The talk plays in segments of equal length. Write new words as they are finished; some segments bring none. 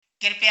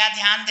कृपया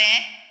ध्यान दें,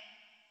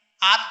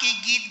 आपकी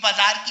गीत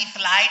बाजार की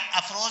फ्लाइट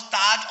अफरोज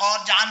ताज और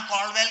जॉन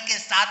कॉल्डवेल के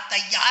साथ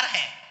तैयार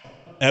है।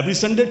 Every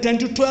Sunday 10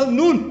 to 12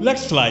 noon,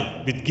 let's fly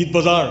with Geet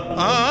Bazaar.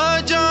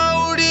 आजा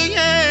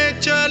उड़िए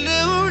चल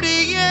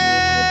उड़िए,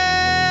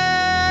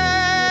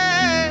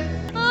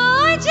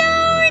 आजा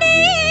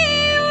उड़िए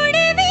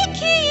उड़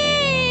विखिए।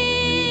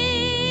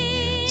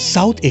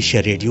 South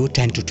Asia Radio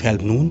 10 to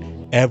 12 noon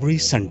every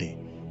Sunday.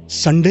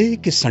 Sunday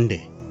के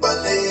Sunday.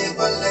 Bale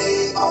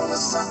bale on a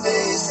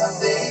Sunday,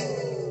 Sunday.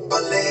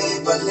 Bale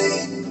bale.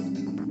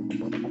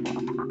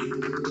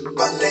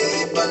 Bale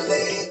bale.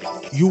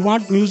 You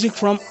want music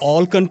from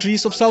all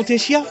countries of South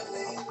Asia?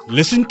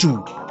 Listen to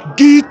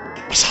Geet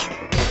Bazaar.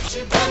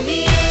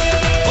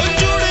 ओ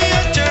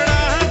चूड़िया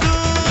चढ़ा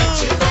दूं,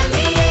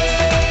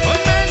 ओ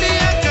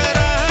मेहंदियां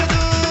करा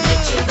दूं,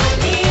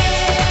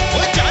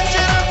 ओ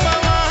झांझरा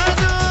पवा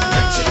दूं।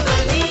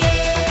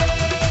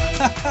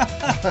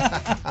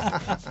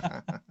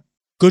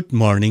 Good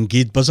morning,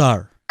 Geet Bazaar.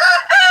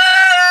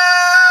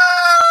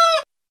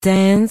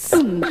 Dance.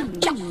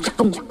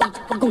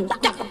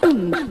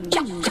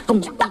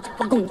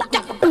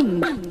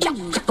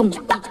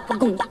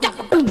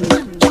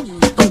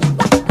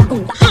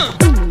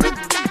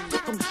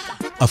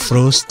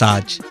 Afroz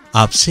ताज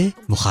आपसे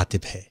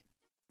मुखातिब है।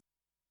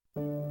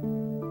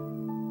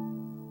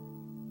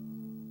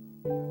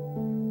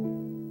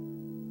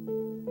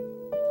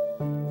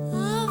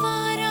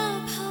 आवारा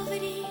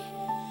भंवरे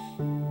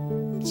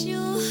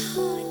जो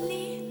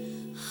होले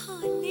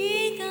होले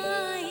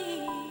गाए,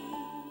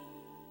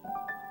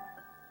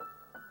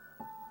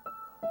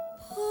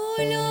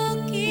 फूलों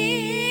के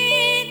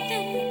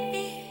तन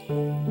पे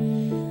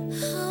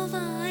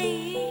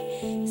हवाएं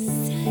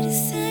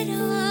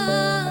सरसराए।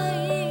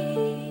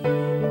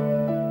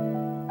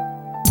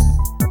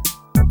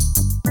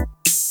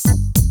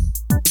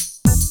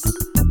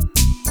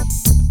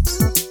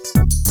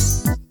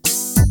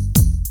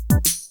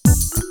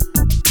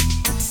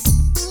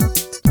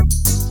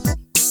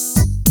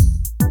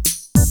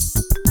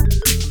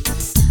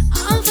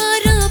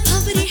 आवारा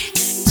भंवरे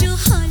जो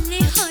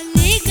होले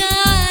होले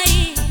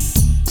गाए,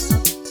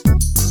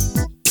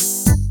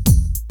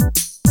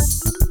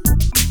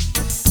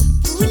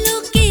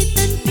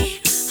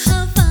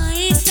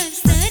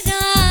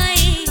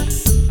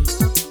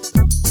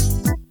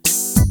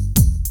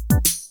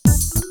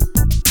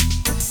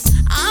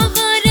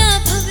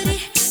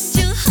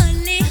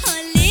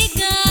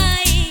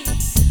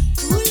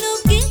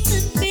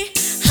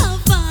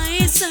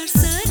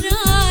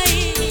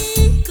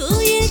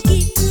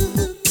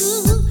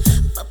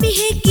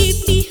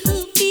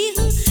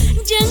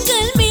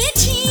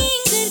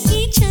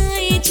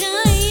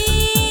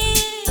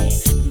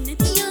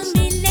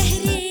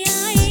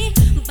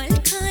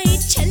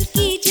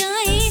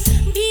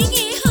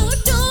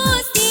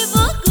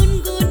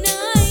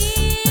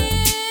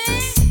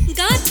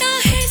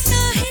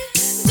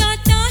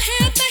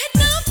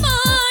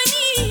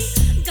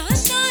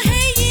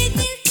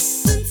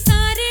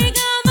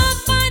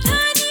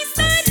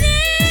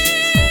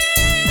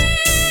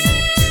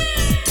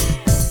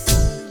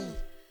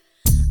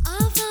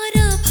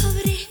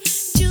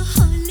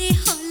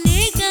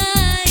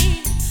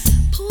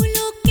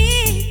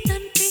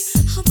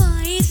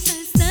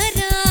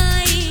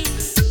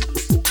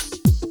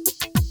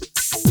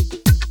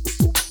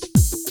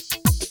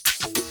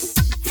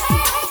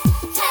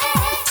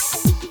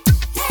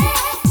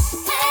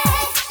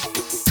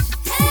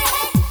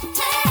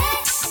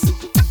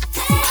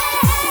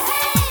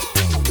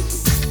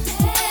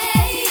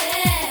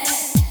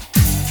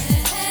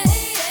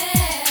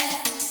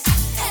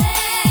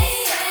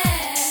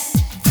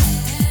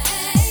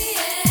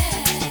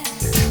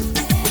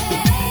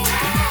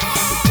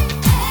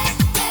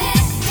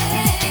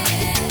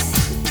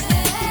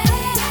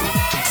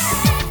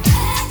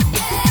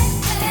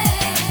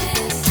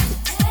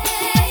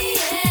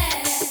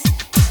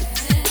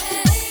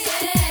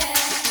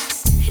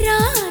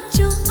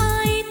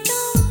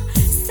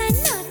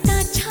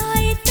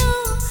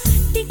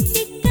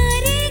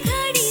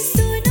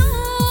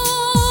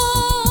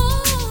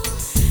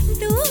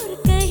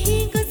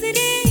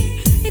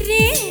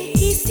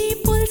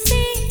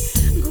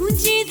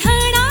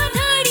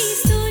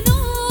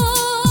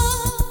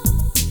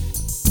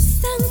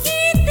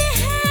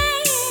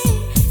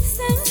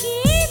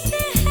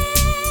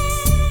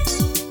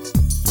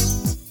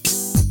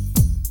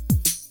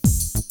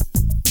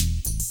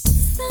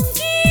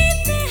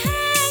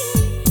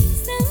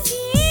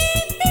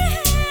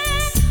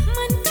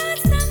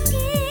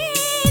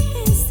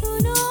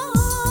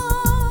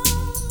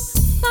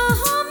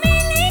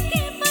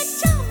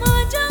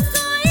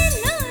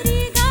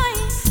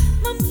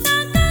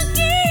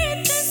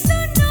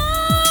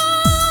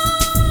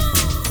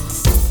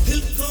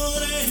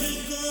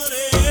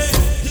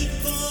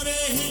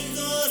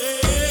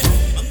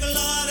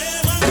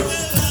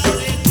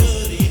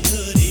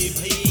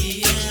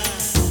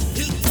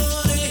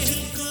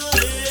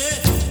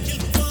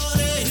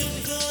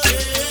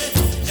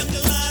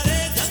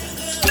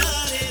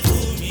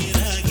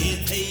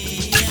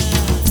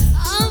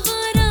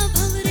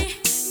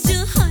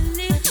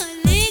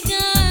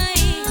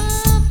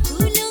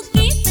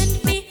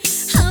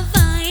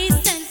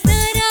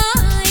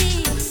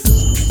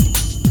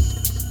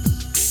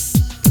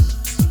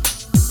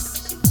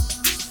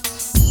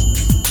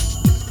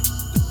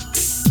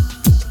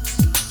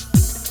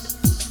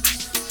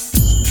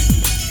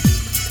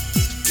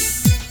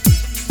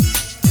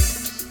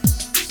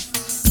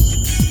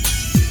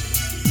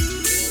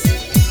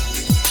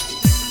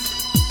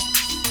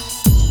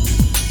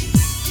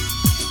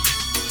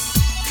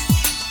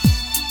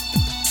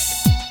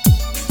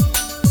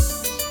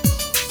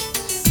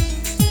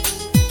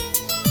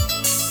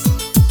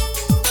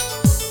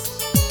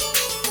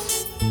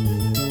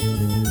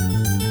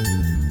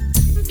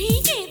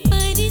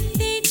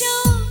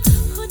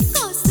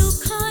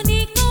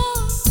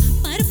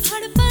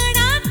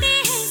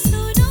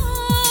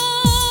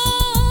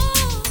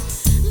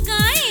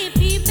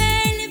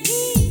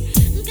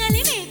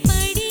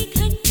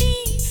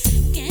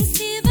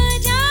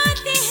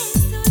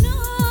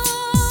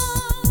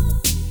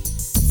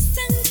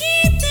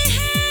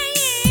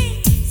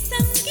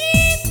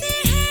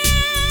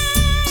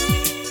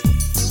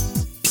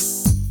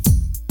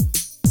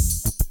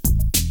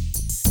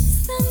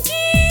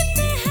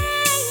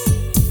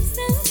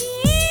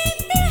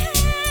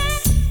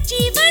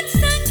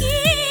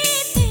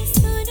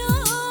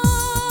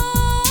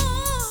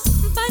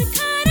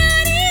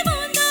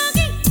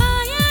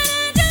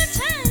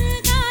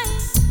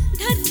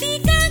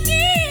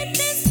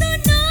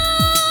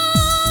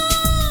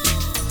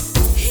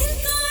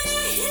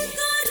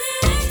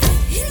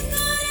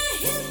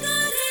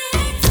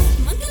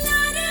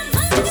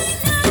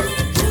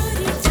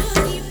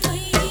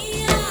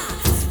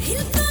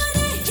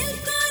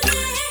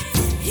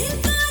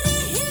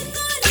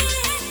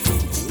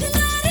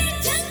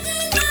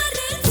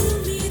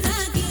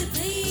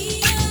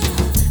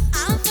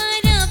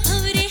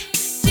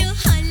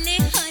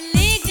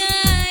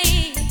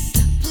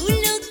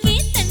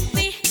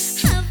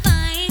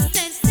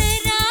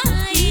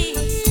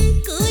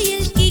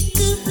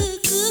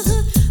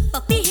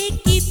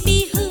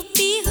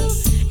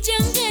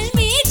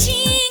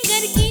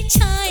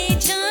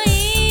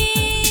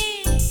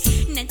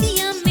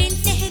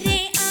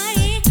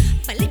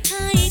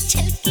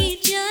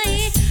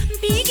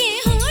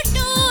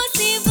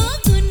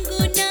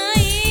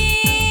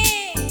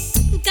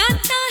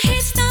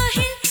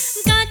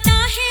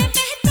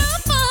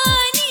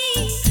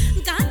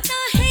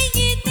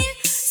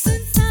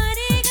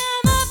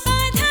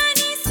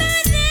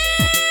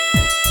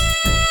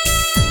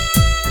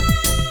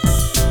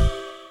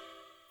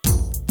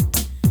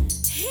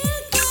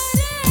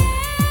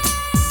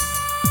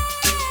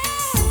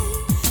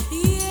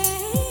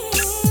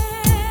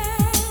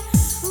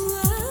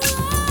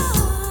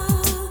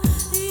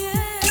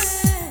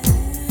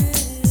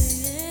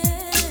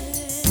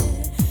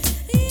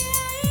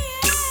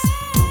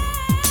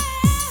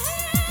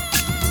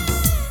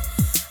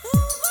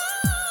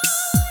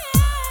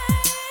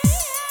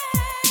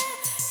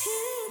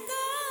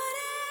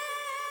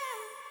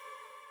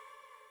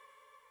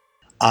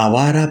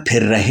 आवारा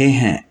फिर रहे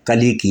हैं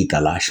कली की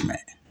तलाश में,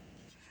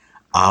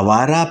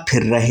 आवारा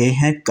फिर रहे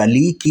हैं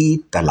कली की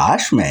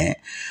तलाश में,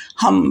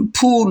 हम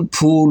फूल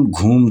फूल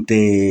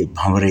घूमते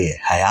भंवरे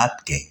हयात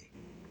के।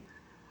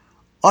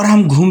 और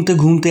हम घूमते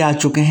घूमते आ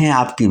चुके हैं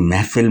आपकी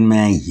महफिल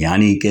में,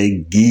 यानी कि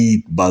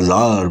गीत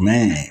बाजार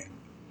में।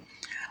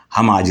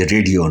 हम आज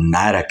रेडियो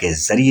नायरा के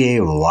जरिए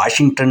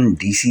वाशिंगटन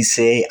डीसी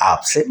से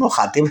आपसे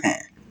मुखातिब हैं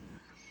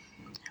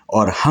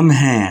और हम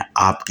हैं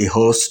आपके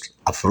host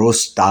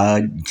Afroz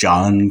Taj,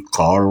 John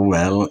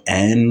कॉर्वेल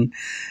and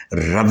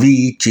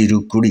Ravi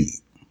चिरुकुड़ी।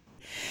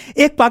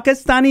 एक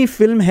पाकिस्तानी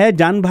फिल्म है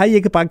जान भाई,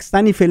 एक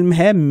पाकिस्तानी फिल्म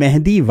है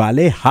मेहंदी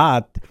वाले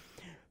हाथ।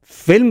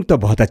 फिल्म तो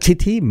बहुत अच्छी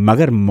थी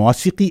मगर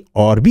मौसीकी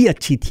और भी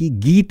अच्छी थी,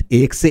 गीत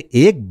एक से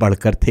एक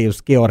बढ़कर थे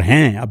उसके और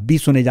हैं अब भी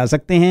सुने जा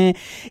सकते हैं।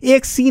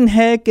 एक सीन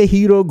है कि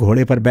हीरो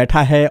घोड़े पर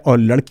बैठा है और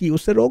लड़की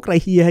उसे रोक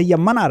रही है या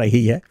मना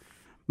रही है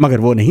मगर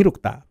वो नहीं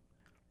रुकता।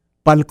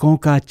 पलकों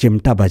का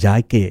चिमटा बजा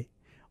के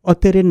और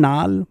तेरे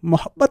नाल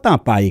मोहब्बतां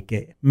पाए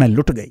के मैं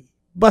लुट गई।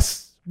 बस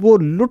वो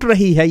लुट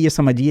रही है, ये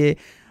समझिए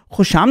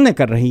खुशामने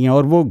कर रही हैं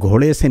और वो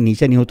घोड़े से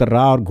नीचे नहीं उतर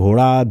रहा और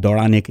घोड़ा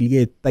दौड़ाने के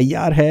लिए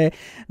तैयार है।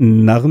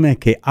 नगमे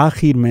के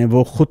आखिर में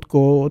वो खुद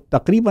को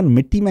तकरीबन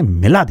मिट्टी में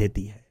मिला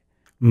देती है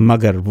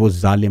मगर वो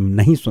जालिम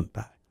नहीं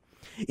सुनता।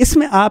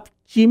 इसमें आप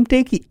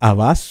चिमटे की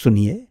आवाज़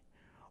सुनिए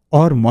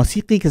और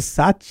मौसीकी के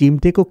साथ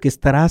चिमटे को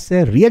किस तरह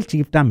से रियल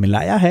चिमटा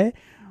मिलाया है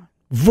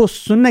वो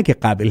सुनने के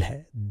काबिल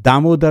है।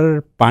 दामोदर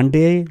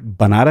पांडे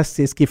बनारस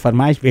से इसकी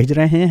फरमाइश भेज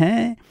रहे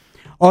हैं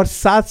और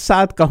साथ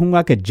साथ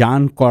कहूँगा कि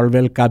जॉन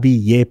कॉर्वेल का भी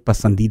ये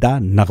पसंदीदा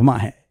नगमा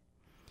है।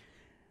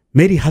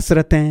 मेरी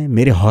हसरतें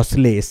मेरे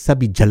हौसले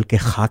सभी जल के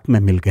खाक में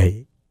मिल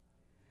गए,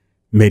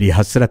 मेरी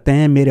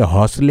हसरतें मेरे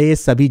हौसले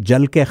सभी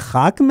जल के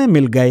खाक में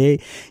मिल गए।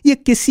 ये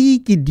किसी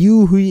की दी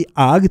हुई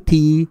आग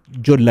थी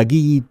जो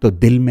लगी तो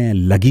दिल में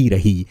लगी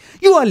रही।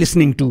 यू आर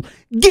लिसनिंग टू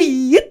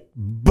गीत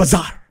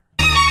बाजार।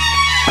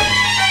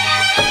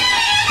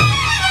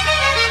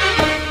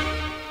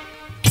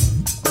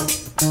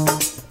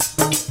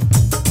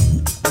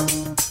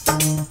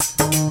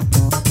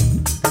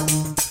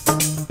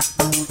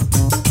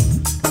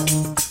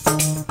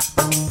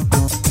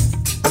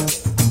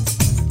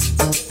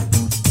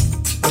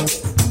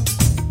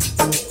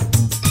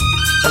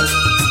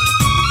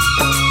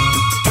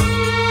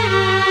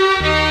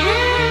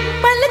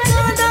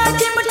 पलकां दा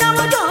चिमटा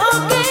वजा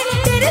के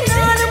तेरे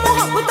नाल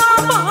मोहब्बतां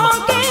पा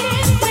के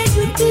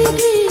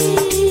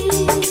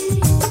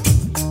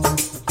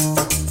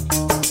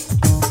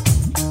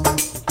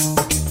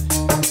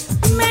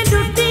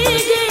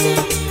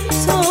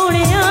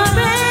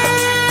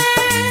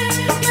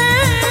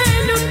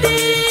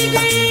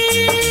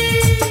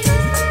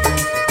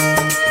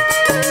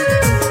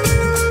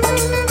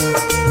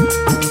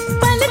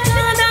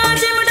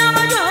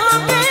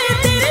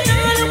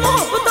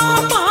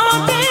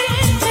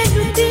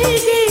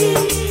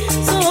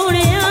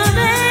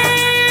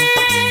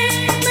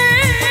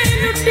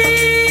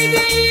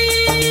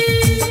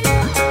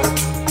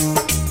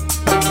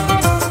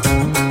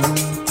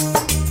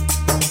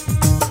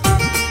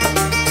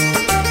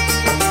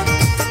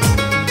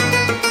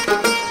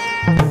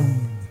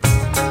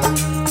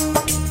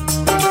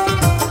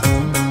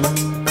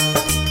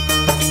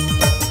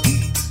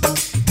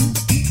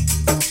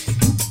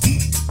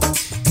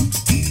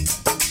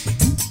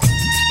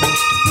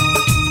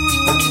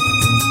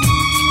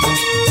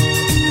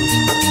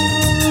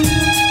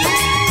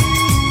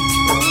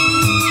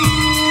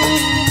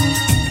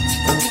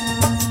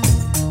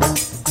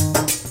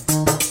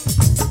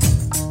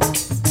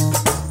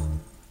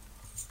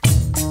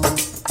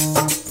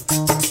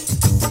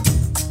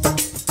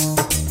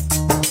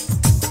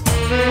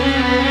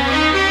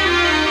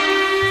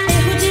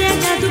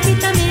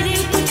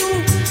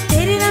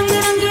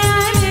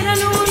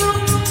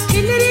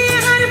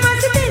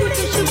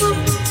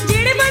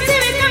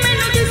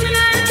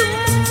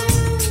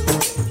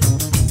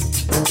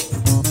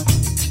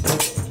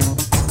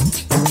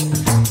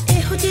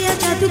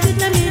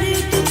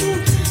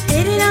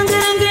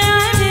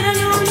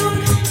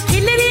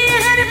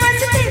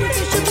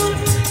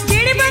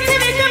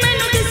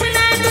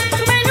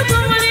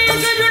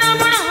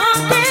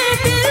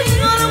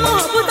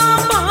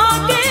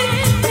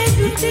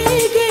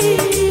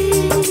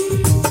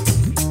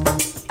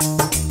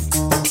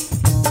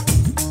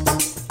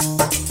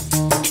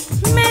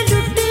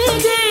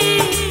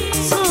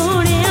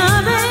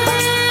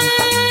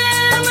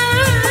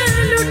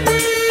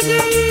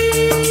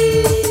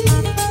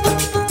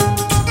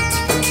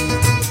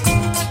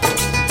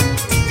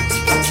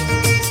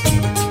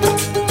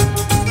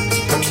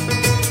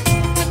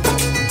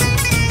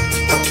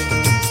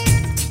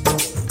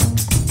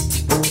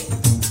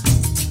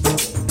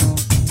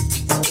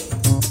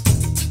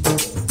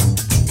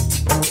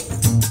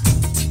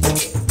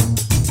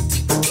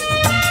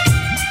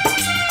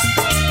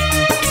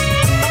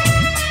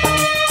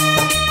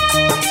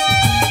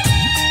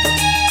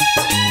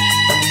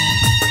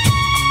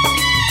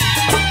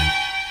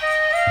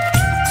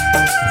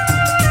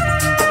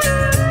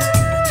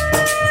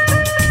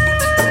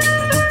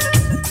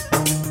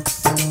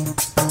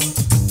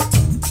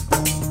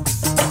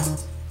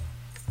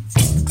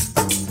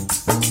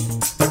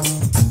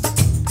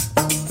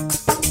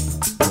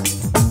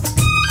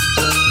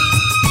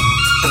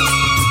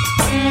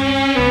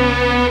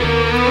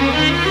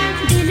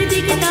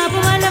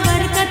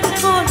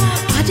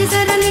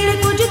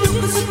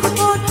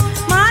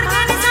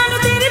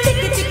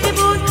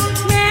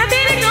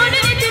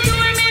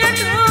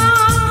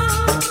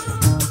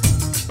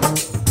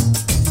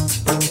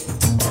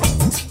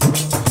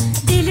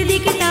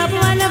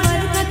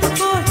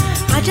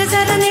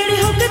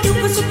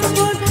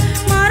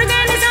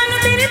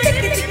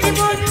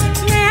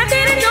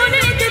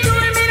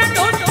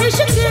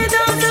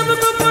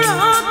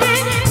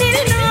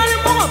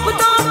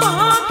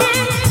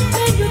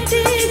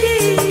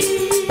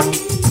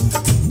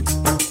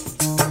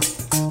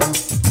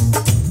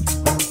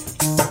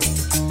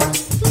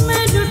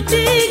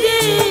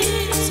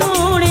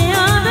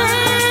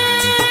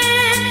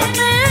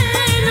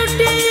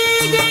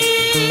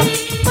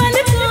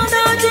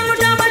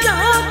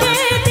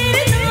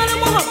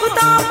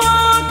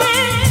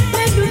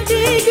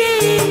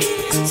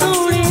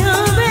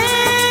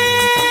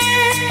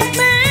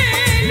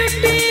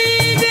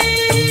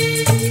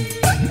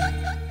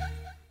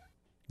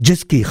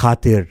जिसकी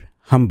खातिर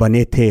हम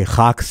बने थे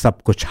खाक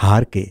सब कुछ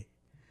हार के,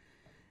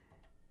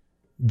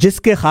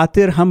 जिसके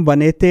खातिर हम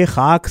बने थे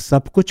खाक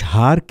सब कुछ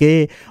हार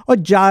के, और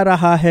जा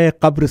रहा है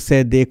कब्र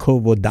से देखो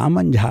वो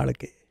दामन झाड़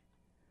के।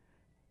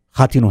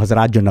 खातिन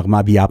हजरात, जो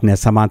नगमा भी आपने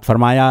समात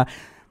फरमाया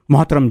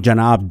मोहतरम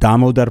जनाब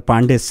दामोदर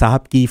पांडे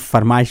साहब की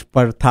फरमाइश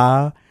पर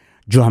था,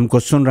 जो हमको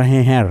सुन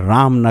रहे हैं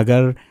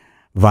रामनगर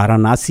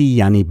वाराणसी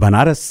यानी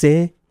बनारस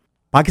से।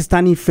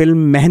 पाकिस्तानी फिल्म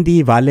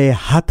मेहंदी वाले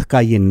हाथ का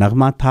ये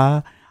नगमा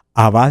था।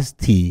 आवाज़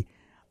थी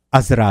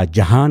अजरा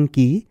जहान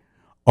की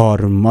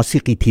और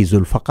मौसीकी थी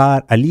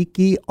जुल्फ़कार अली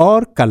की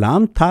और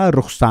कलाम था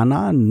रुखसाना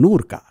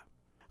नूर का।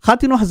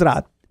 खातिन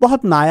हजरात,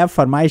 बहुत नायाब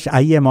फरमाइश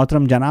आई है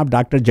मोहतरम जनाब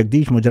डॉक्टर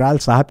जगदीश मुजराल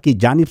साहब की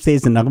जानिब से।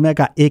 इस नगमे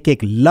का एक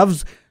एक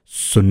लफ्ज़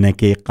सुनने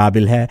के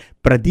काबिल है।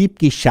 प्रदीप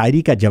की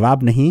शायरी का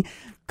जवाब नहीं।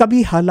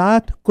 कभी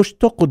हालात कुछ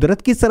तो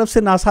कुदरत की तरफ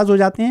से नासाज हो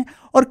जाते हैं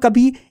और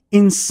कभी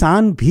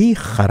इंसान भी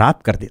खराब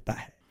कर देता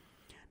है।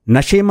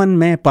 नशेमन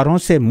में परों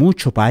से मुंह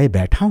छुपाए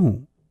बैठा हूं,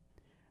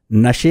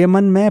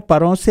 नशेमन में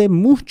परों से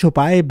मुंह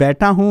छुपाए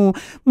बैठा हूं,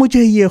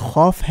 मुझे ये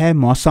खौफ है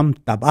मौसम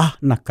तबाह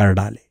न कर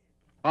डाले।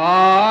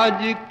 आज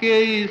के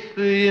इस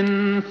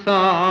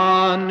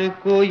इंसान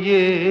को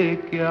ये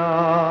क्या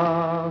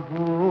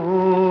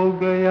हो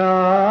गया,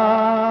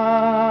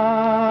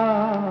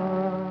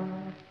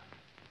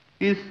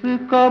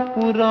 इसका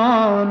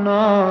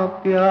पुराना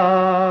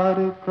प्यार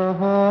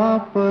कहाँ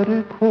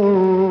पर खो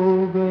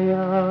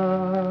गया।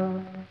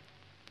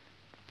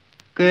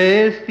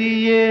 कैसी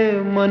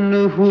ये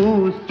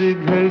मनहूस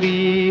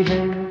घड़ी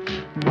है,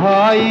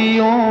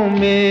 भाइयों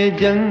में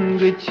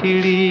जंग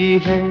छिड़ी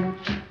है,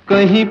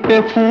 कहीं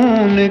पे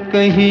खून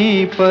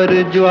कहीं पर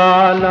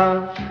ज्वाला,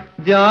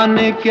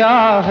 जाने क्या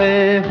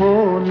है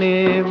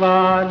होने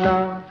वाला।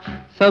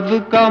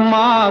 सबका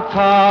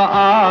माथा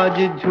आज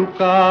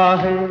झुका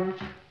है,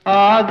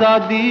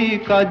 आजादी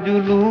का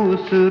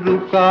जुलूस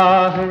रुका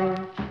है,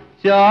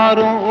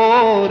 चारों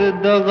ओर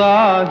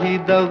दगा ही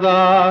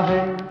दगा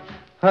है,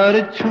 हर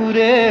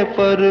छुरे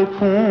पर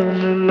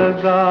खून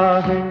लगा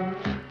है।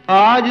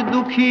 आज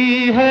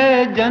दुखी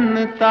है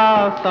जनता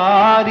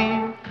सारी,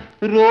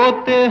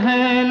 रोते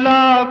हैं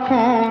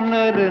लाखों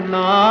नर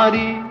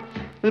नारी,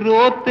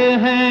 रोते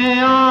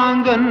हैं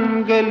आंगन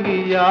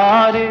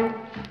गलियारे,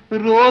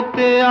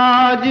 रोते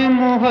आज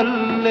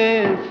मोहल्ले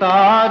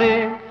सारे,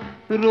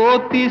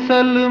 रोती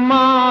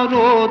सलमा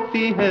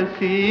रोती है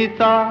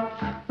सीता,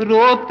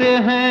 रोते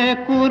हैं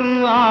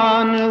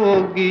कुरान वो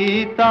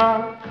गीता।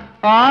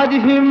 आज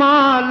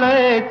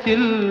हिमालय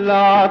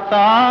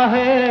चिल्लाता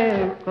है,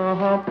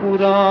 कहाँ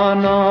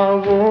पुराना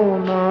वो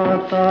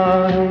नाता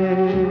है।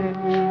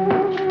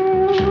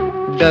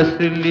 डस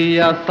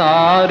लिया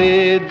सारे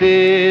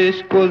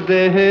देश को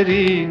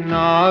जहरी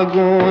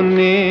नागों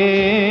ने,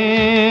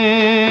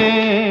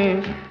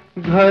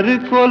 घर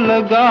को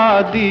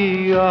लगा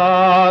दी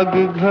आग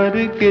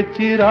घर के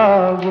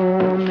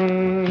चिरागों ने।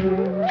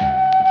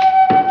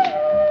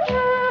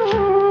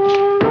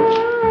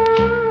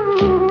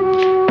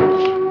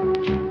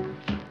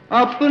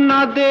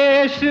 अपना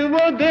देश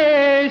वो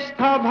देश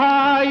था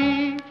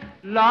भाई,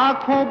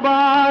 लाखों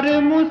बार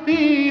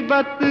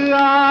मुसीबत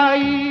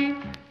आई,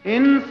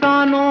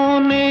 इंसानों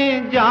ने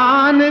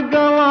जान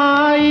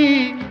गंवाई,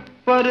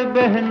 पर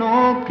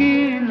बहनों की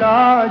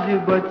लाज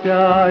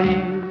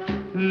बचाई।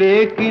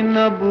 लेकिन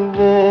अब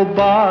वो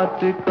बात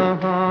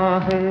कहाँ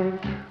है,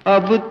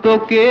 अब तो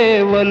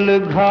केवल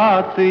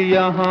घात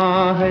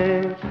यहाँ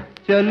है।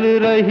 चल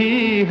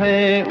रही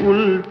है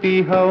उल्टी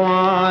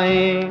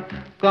हवाएं,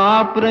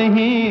 कांप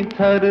रही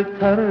थर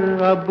थर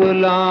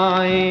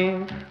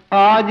अबलाएं।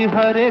 आज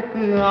हर एक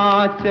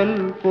आंचल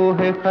को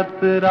है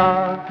खतरा,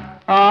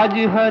 आज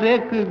हर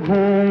एक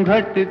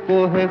घूंघट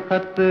को है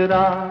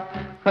खतरा।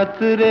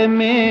 खतरे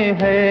में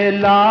है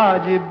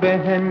लाज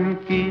बहन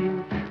की,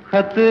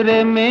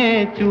 खतरे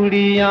में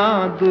चूड़ियां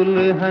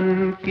दुल्हन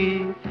की,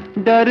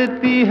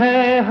 डरती है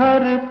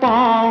हर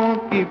पांव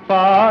की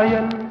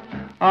पायल,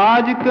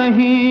 आज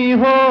कहीं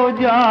हो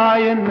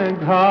जाए न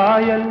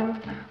घायल।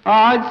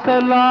 आज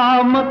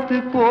सलामत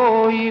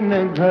कोई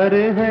न घर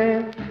है,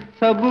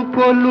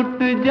 सबको लुट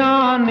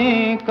जाने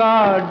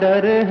का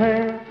डर है।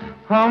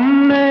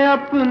 हमने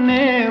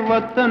अपने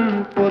वतन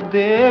को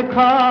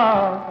देखा,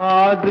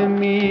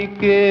 आदमी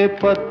के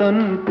पतन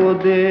को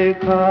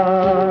देखा।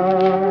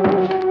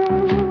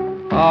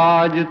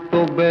 आज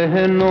तो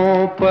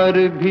बहनों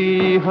पर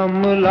भी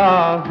हमला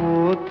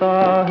होता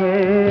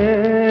है,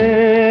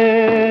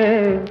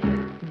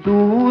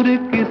 दूर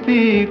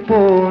किसी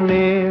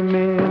कोने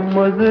में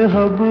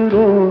मजहब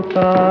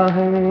रोता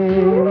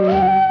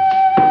है।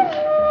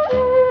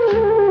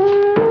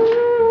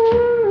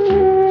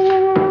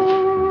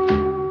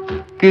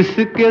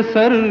 किसके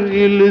सर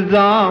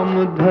इल्जाम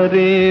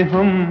धरे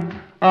हम,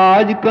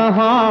 आज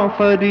कहाँ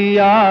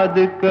फरियाद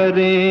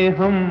करें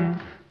हम।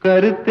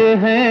 करते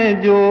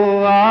हैं जो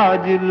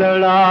आज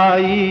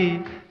लड़ाई,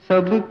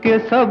 सबके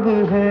सब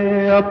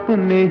हैं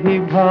अपने ही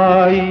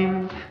भाई,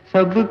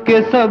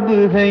 सबके सब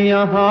हैं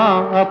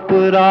यहाँ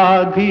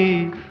अपराधी।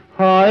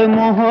 हाय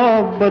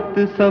मोहब्बत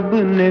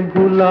सबने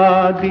भुला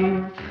दी,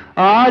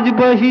 आज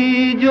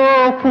बही जो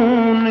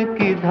खून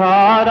की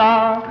धारा,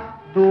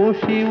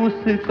 दोषी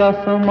उसका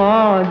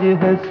समाज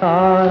है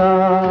सारा।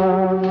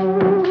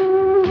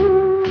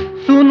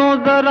 सुनो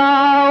जरा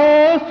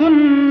ओ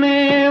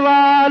सुनने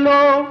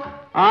वालों,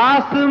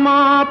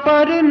 आसमां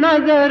पर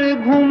नजर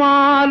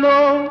घुमा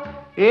लो।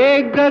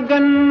 एक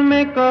गगन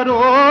में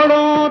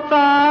करोड़ों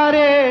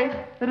तारे,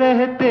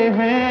 रहते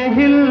हैं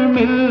हिल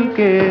मिल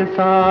के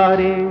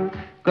सारे।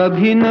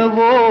 कभी न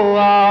वो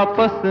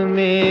आपस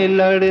में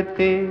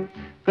लड़ते,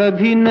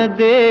 कभी न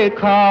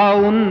देखा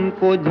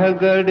उनको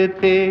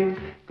झगड़ते।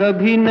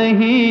 कभी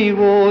नहीं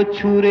वो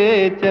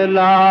छुरे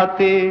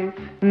चलाते,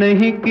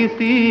 नहीं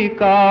किसी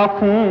का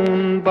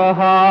खून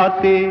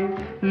बहाते।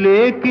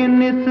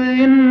 लेकिन इस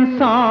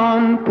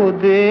इंसान को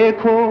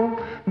देखो,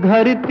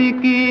 धरती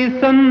की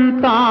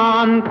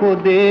संतान को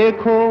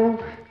देखो,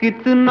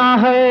 कितना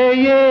है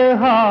ये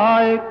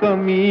हाय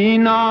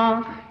कमीना।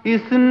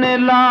 इसने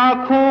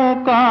लाखों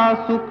का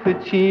सुख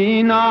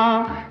छीना,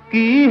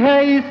 की है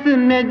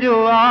इसने जो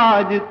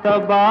आज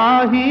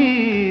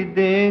तबाही।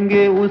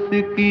 देंगे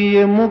उसकी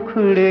ये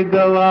मुखड़े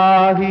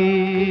गवाही।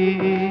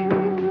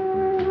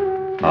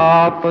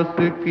 आपस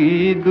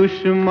की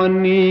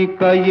दुश्मनी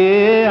का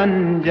ये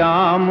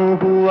अंजाम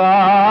हुआ,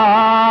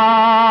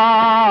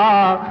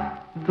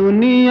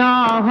 दुनिया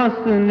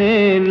हंसने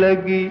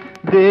लगी,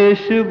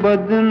 देश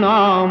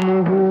बदनाम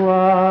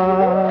हुआ।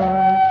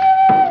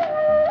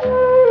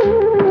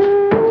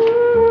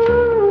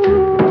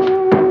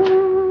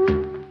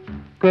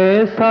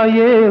 कैसा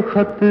ये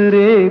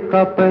खतरे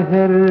का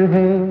पहर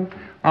है,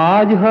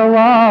 आज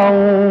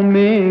हवाओं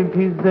में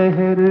भी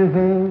जहर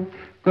है।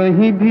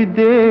 कहीं भी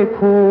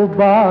देखो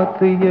बात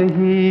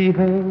यही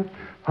है,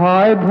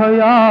 हाय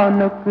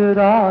भयानक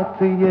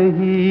रात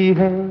यही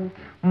है।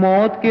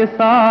 मौत के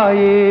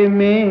साये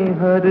में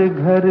हर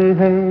घर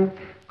है,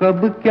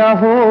 कब क्या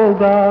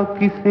होगा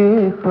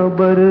किसे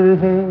खबर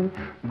है।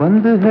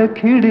 बंद है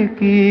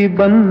खिड़की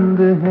बंद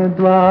है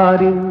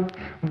द्वारे,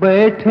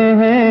 बैठे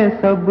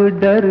हैं सब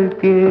डर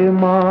के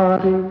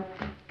मारे।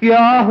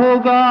 क्या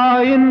होगा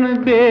इन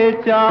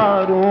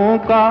बेचारों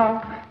का,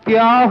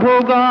 क्या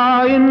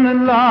होगा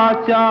इन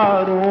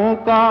लाचारों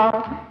का।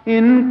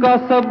 इनका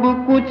सब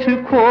कुछ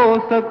खो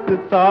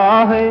सकता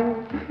है,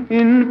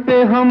 इन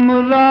पे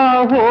हमला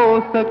हो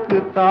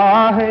सकता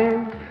है।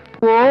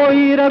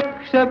 कोई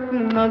रक्षक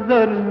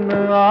नजर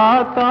न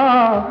आता,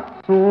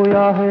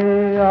 सोया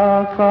है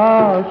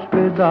आकाश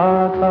पे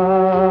दाता।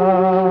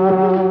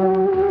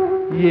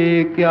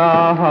 ये क्या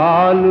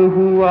हाल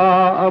हुआ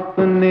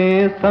अपने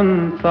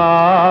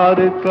संसार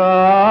का,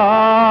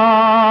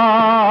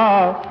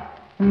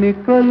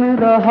 निकल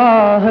रहा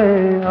है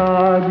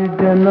आज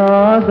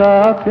जनाजा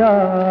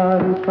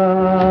प्यार का।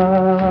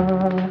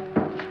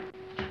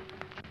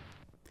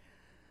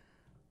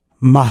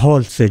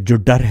 माहौल से जो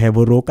डर है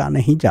वो रोका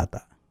नहीं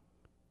जाता,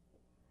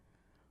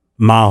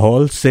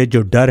 माहौल से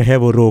जो डर है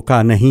वो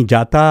रोका नहीं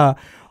जाता।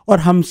 और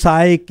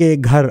हमसाए के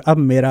घर अब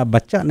मेरा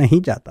बच्चा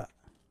नहीं जाता।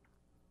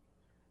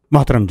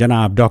 मोहतरम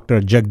जनाब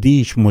डॉक्टर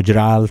जगदीश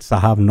मुजराल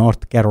साहब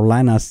नॉर्थ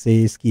कैरोलिना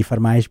से इसकी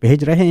फरमाइश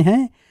भेज रहे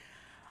हैं।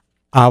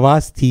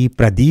 आवाज़ थी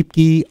प्रदीप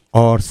की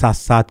और साथ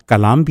साथ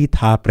कलाम भी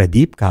था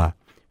प्रदीप का।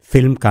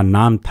 फिल्म का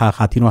नाम था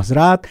खातिन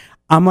हज़रात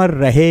अमर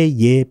रहे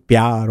ये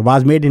प्यार।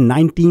 Was made in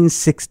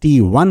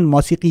 1961।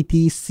 मौसीकी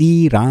थी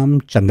सी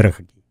रामचंद्र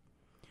की।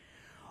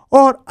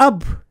 और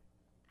अब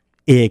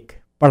एक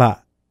बड़ा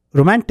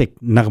रोमांटिक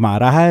नगमा आ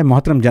रहा है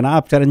मोहतरम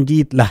जनाब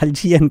चरणजीत लाल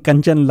जी एंड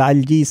कंचन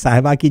लाल जी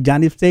साहिबा की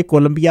जानिब से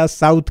कोलंबिया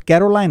साउथ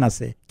कैरोलिना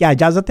से। क्या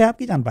इजाज़त है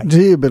आपकी जान भाई?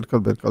 जी बिल्कुल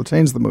बिल्कुल।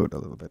 Change the mood a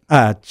little bit.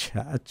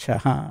 अच्छा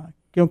हाँ,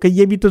 क्योंकि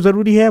ये भी तो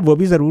ज़रूरी है वो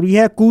भी ज़रूरी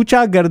है।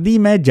 कूचा गर्दी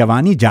में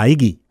जवानी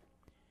जाएगी,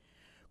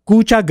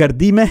 कूचा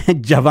गर्दी में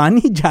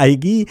जवानी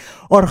जाएगी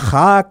और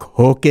खाक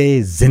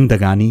होके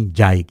जिंदगानी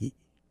जाएगी।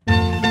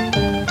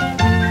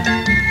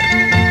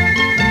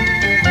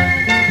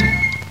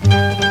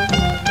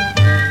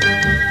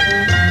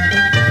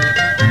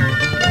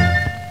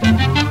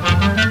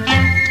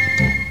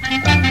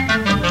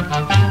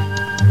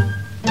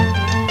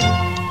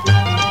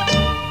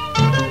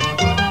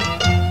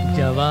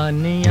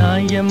 जवानियाँ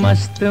ये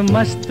मस्त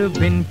मस्त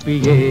बिन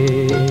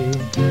पिए,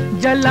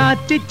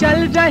 जलाती चल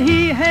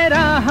रही है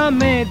राह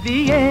में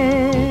दिए।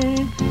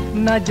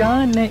 न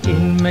जाने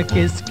इनमें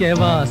किसके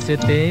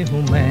वास्ते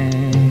हूँ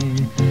मैं,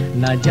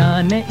 न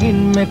जाने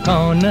इनमें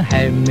कौन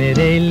है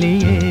मेरे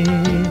लिए।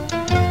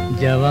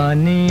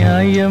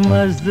 जवानियाँ ये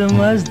मस्त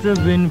मस्त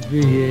बिन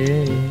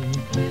पिए,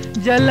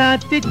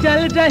 जलाती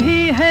चल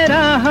रही है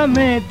राह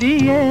में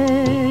दिए।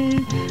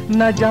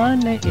 न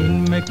जाने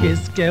इनमें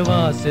किसके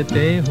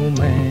वास्ते हूँ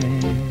मैं,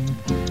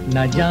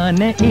 न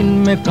जाने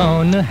इनमें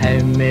कौन है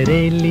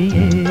मेरे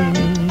लिए।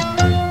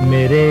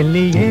 मेरे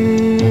लिए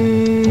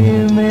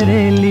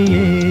मेरे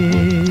लिए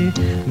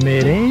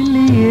मेरे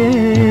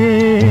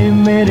लिए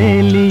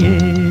मेरे लिए।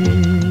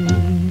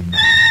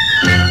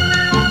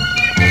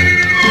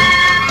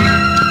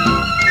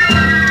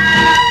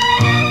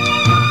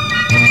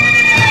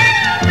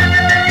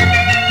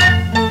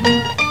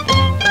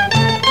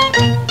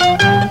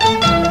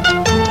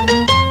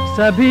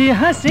 सभी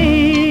हंसी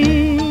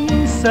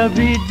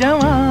सभी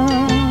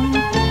जवान,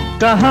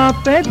 कहाँ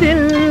पे दिल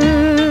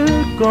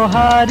को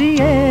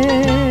हारिए,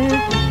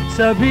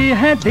 सभी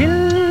है दिल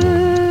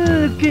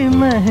की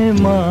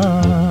महिमा,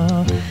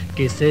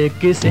 किसे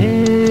किसे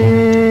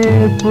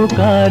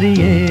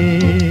पुकारिए,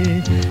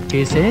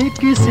 किसे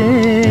किसे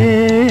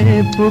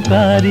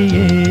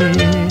पुकारिए।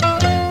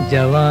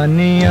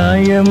 जवानियाँ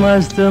ये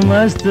मस्त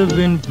मस्त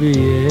बिन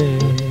पिए,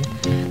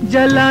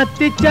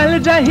 जलाती चल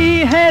रही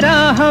है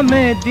राह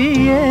में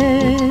दिए,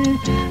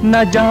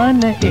 न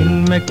जाने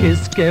इनमें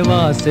किसके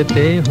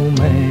वास्ते हूँ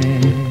मैं,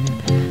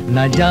 न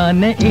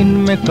जाने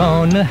इनमें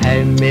कौन है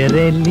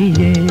मेरे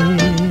लिए,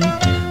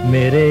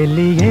 मेरे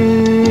लिए,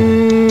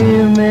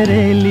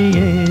 मेरे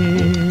लिए,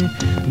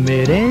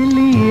 मेरे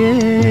लिए,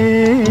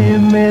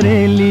 मेरे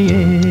लिए।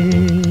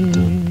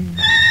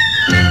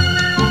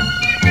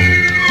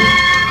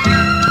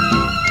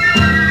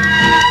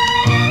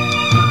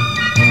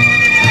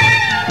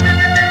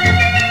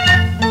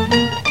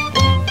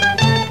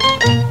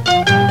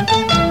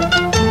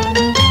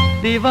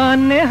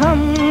 दीवाने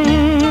हम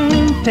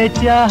थे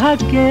चाह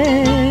के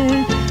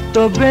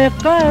तो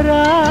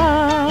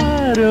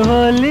बेकरार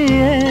हो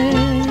लिए,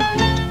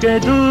 के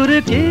दूर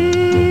की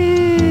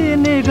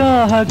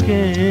निगाह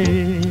के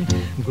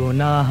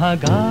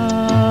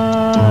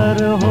गुनाहगार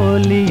हो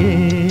लिए,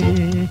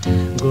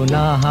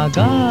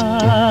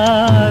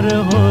 गुनाहगार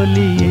हो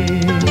लिए।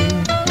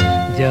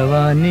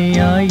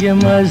 जवानियाँ ये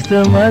मस्त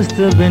मस्त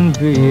बिन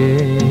पिए,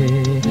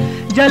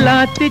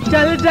 जलाती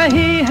चल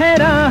रही है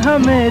राह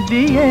में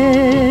दिए,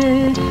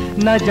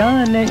 न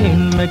जाने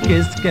इनमें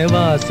किसके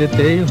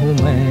वास्ते हूँ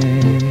मैं,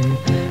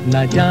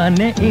 न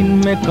जाने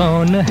इनमें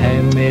कौन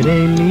है मेरे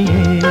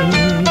लिए,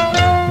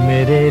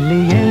 मेरे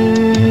लिए,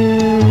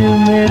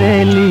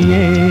 मेरे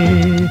लिए,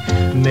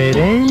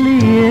 मेरे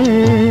लिए,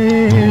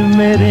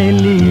 मेरे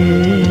लिए,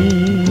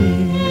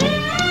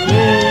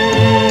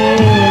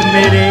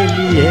 मेरे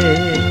लिए,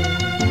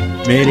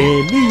 मेरे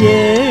लिए,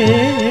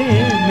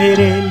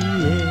 मेरे लिए।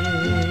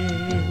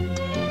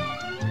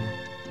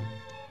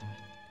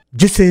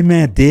 जिसे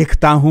मैं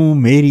देखता हूं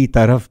मेरी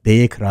तरफ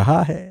देख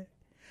रहा है,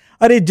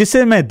 अरे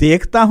जिसे मैं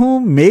देखता हूं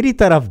मेरी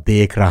तरफ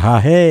देख रहा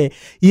है,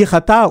 ये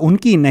खता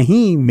उनकी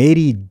नहीं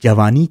मेरी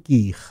जवानी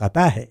की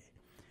खता है।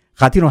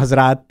 खातिन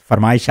हजरात,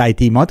 फरमाइश आई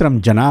थी मोहतरम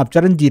जनाब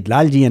चरणजीत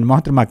लाल जी एंड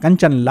मोहतरमा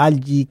कंचन लाल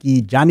जी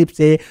की जानिब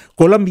से,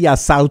 कोलंबिया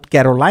साउथ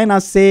कैरोलिना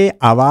से।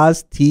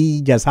 आवाज़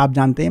थी जैसा आप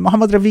जानते हैं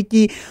मोहम्मद रफ़ी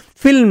की।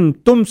 फिल्म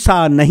तुम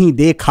सा नहीं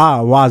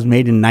देखा वाज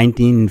मेड इन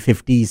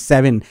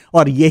 1957,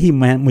 और यही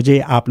मुझे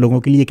आप लोगों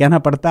के लिए कहना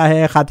पड़ता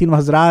है खातिन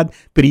हजरात,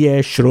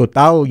 प्रिय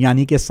श्रोताओं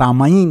यानी कि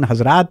सामाईन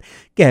हजरात,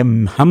 कि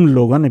हम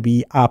लोगों ने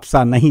भी आप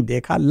सा नहीं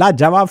देखा।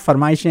 लाजवाब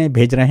फरमाइशें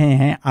भेज रहे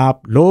हैं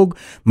आप लोग।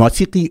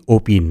 मौसीकी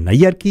ओपी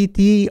नैयर की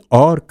थी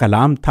और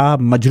कलाम था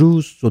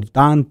मजरूह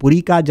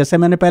सुल्तानपुरी का। जैसे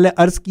मैंने पहले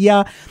अर्ज़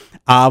किया,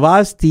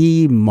 आवाज़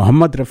थी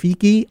मोहम्मद रफ़ी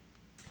की।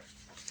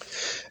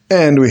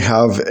 And we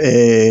have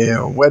a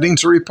wedding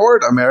to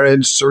report, a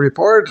marriage to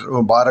report.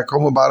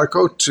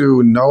 Mubarako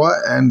to Noah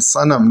and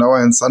Sanam.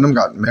 Noah and Sanam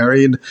got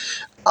married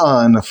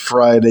on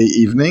Friday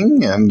evening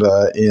and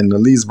in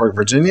Leesburg,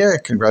 Virginia.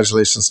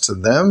 Congratulations to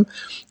them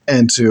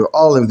and to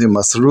all of the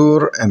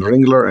Masroor and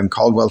Ringler and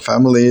Caldwell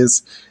families.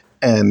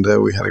 And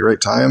we had a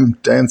great time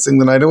dancing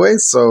the night away.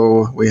 So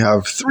we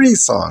have 3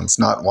 songs,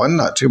 not 1,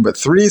 not 2, but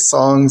 3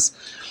 songs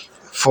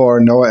for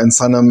Noah and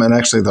Sanam, and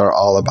actually they're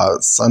all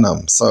about Sanam.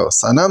 So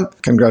Sanam,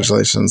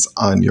 congratulations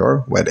on your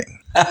wedding.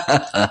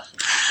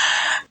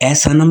 ऐ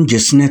सनम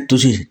जिसने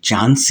तुझे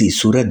चांद सी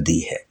सूरत दी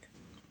है,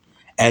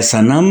 ऐ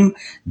सनम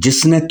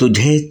जिसने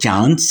तुझे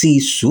चांद सी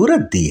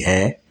सूरत दी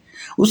है,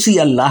 उसी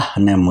अल्लाह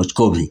ने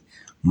मुझको भी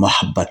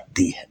मोहब्बत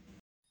दी है।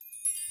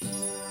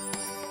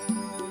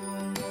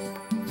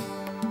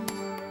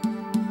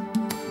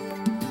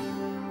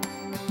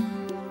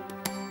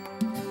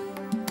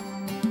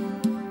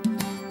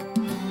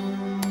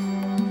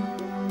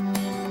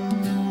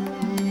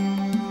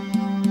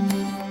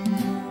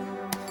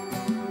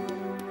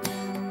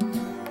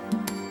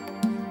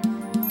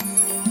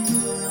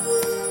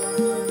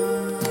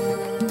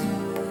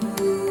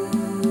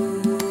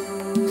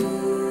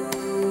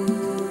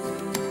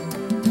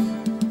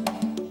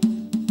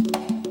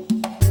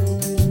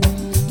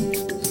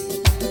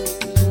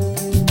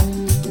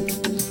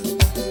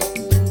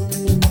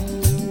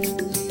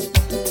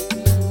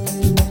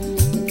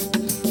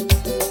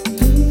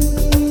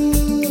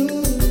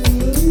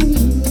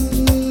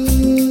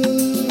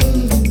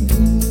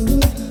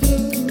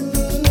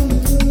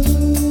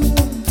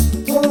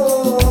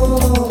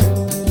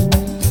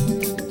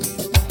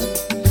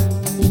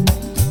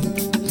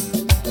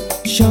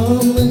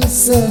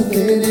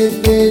 सवेरे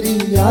तेरी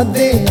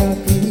यादें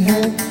आती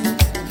हैं,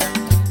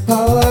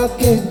 हवा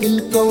के दिल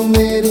को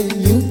मेरे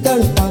यूं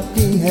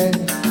तड़पाती है।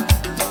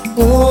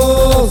 ओ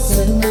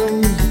सनम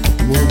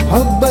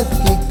मोहब्बत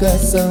की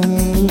कसम,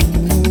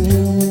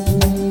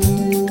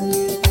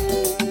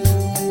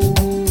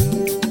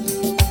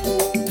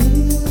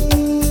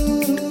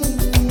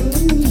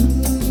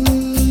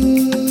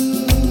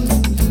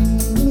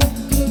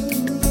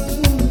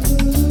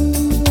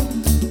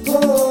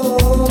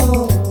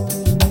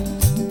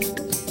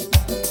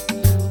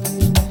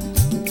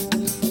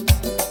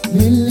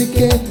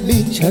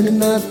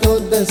 बिछड़ना तो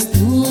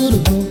दस्तूर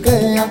हो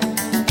गया,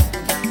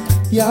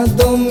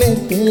 यादों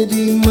में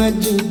तेरी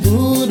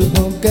मजबूर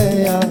हो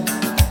गया।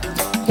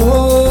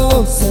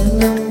 ओ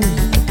सनम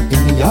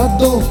इन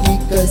यादों की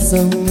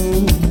कसम,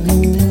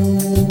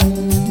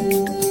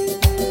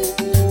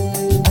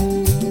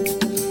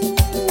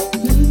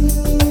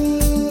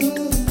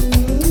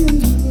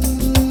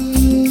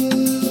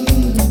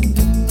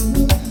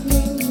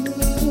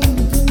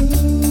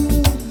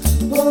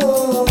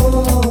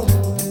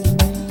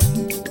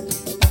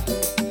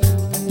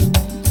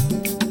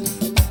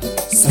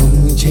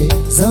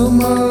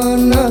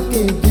 ज़माना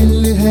के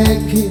दिल है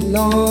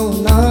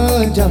खिलौना,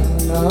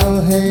 जाना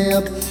है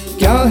अब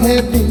क्या है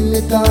दिल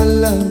का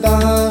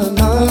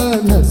लगाना,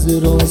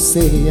 नजरों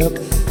से अब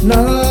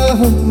ना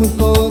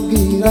हमको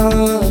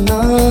गिराना,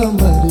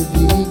 मर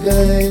भी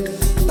गए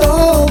तो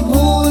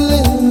भूल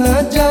न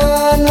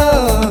जाना।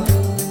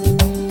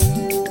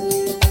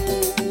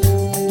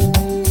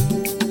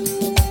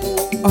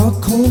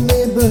 आँखों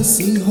में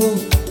बसी हो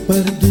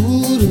पर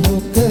दूर हो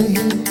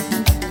कहीं,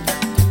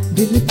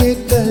 दिल के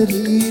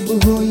करीब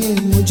हो ये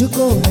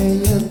मुझको है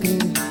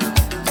यकीन।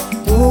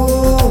 ओ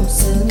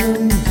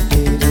सनम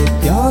तेरे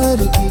प्यार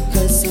की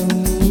कसम।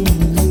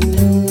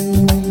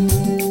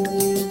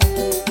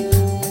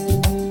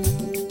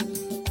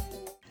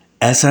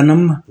 ऐ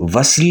सनम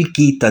वस्ल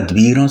की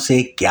तदबीरों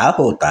से क्या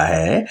होता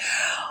है,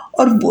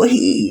 और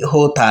वही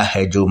होता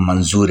है जो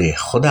मंजूर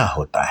खुदा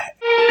होता है।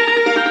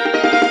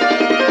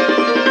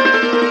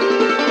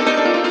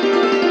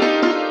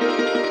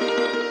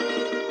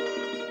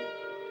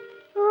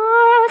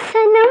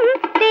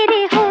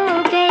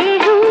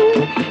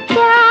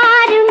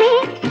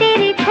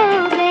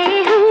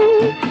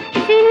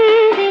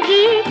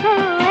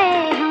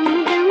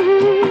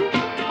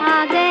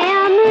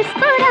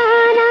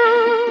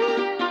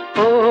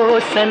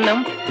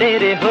 सनम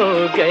तेरे हो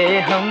गए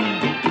हम,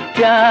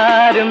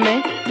 प्यार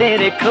में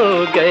तेरे खो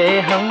गए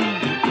हम,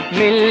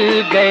 मिल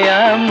गया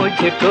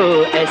मुझको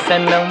ऐ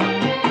सनम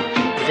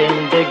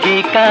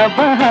जिंदगी का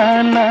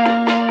बहाना।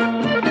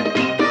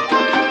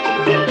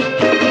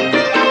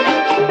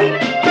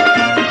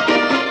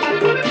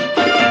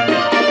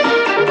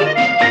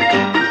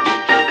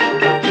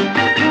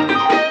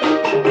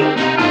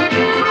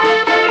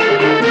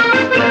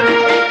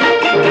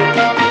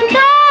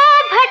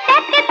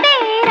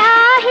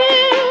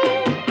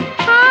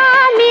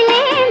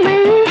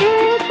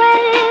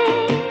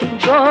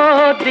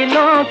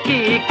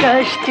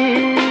 कश्ती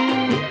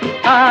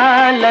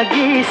आ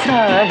लगी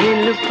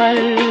साहिल पर,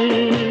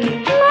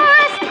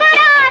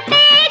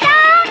 मुस्कुराते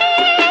जाए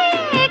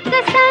एक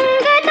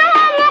संग दो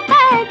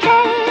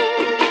मुकद्दर।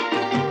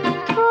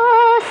 ओ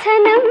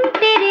सनम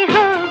तेरे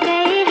हो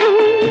गए हम,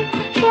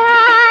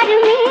 प्यार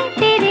में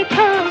तेरे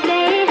खो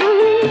गए हम,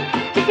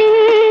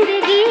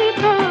 जिंदगी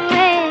को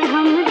है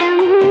हमदम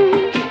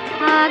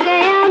आ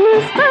गया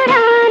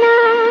मुस्कुराना।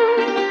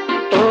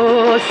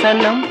 ओ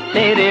सनम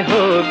तेरे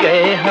हो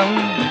गए हम,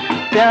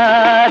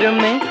 प्यार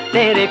में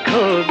तेरे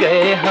खो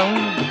गए हम,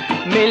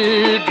 मिल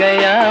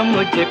गया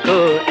मुझको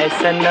ऐ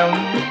सनम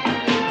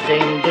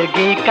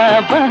जिंदगी का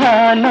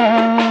बहाना।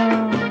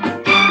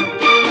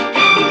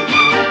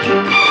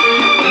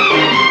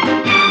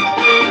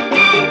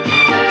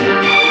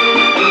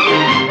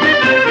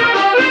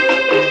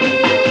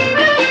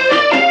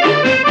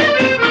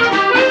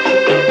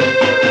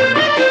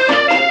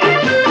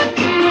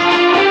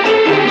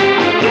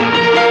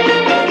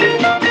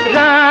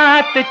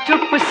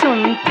 चुप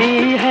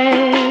सुनती है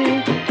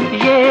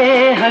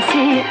ये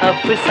हंसी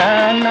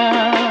अफसाना,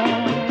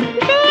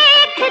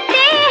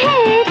 देखते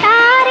हैं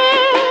तारे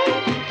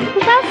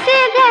बस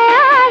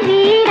गया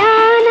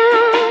वीराना।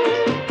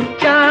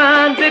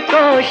 चांद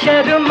को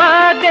शर्मा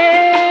दे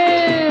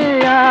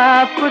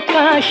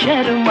आपका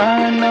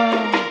शर्माना।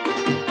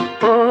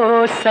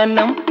 ओ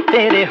सनम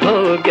तेरे हो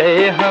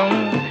गए हम,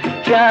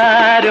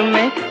 प्यार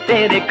में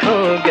तेरे खो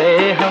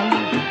गए हम,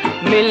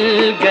 मिल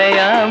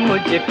गया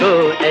मुझको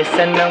ऐ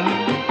सनम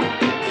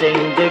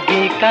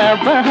जिंदगी का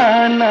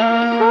बहाना।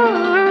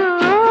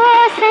 ओ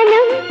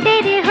सनम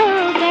तेरे हो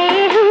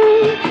गए हम,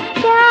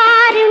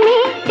 प्यार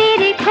में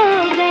तेरे खो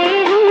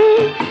गए हम,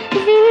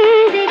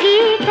 जिंदगी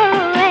को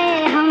है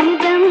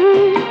हमदम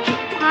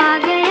आ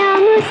गया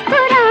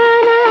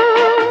मुस्कुराना।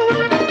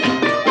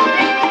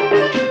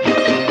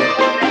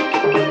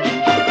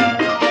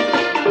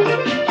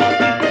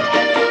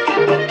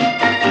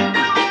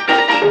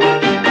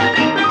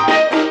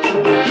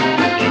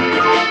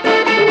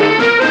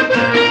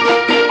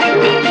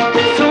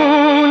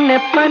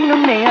 मन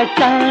में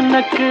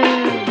अचानक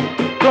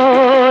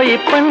कोई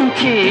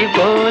पंछी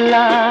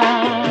बोला,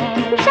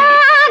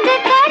 जाग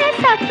कर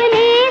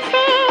सपने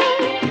से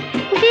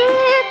दिल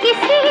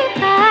किसी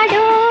का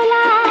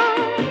डोला।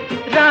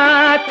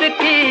 रात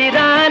की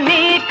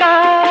रानी का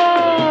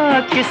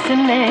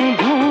किसने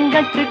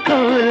घूंघट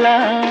खोला।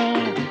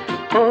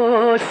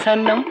 ओ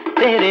सनम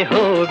तेरे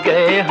हो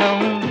गए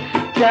हम,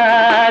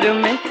 प्यार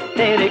में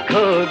तेरे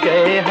खो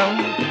गए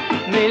हम,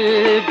 मिल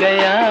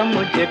गया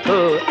मुझको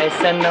ऐ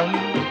सनम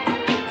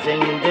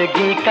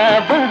जिंदगी का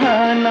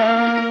बहाना।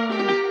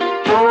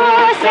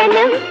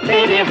 सनम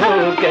तेरे हो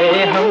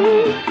गए हम,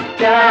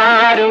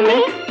 प्यार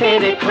में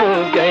तेरे खो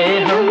गए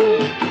हम,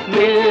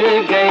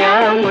 मिल गया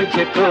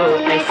मुझको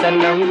ऐ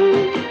सनम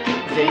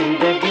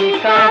जिंदगी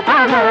का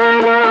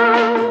बहाना।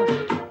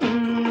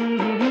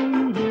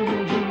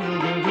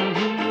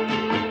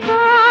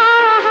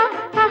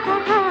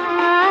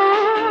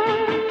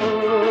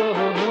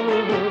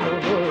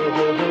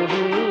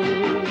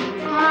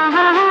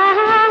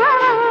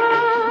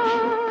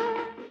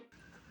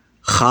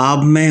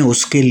 ख्वाब में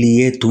उसके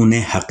लिए तूने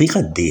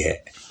हकीकत दी है,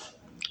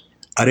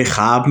 अरे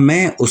ख्वाब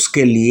में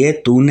उसके लिए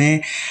तूने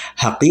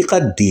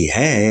हकीकत दी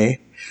है,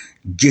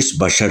 जिस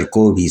बशर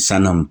को भी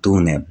सनम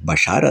तूने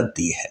बशारत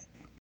दी है।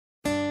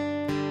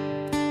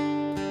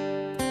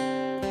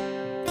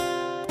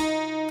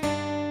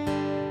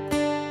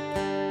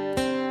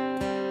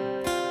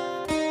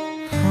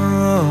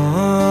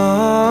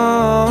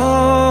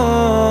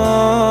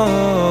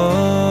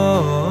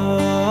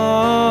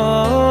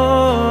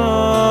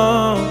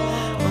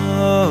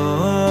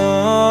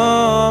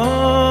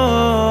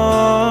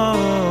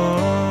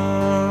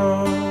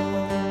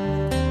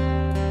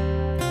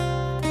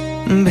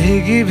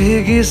 भीगी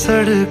भीगी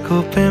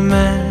सड़कों पे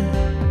मैं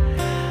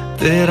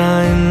तेरा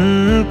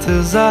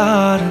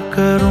इंतजार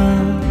करूं,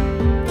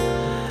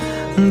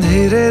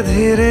 धीरे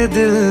धीरे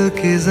दिल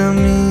की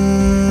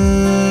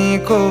ज़मीं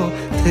को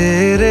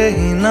तेरे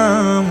ही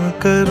नाम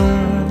करूं,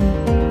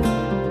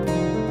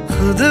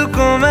 खुद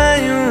को मैं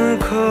यूं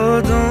खो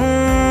दूं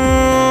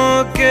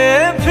कि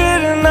फिर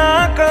ना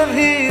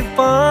कभी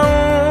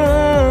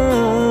पाऊं,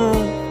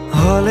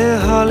 हौले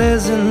हौले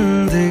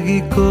जिंदगी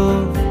को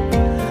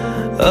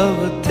अब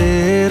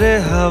तेरे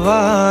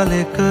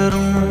हवाले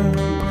करूं।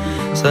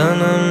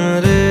 सनम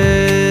रे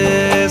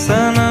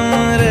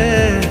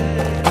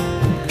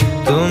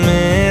तू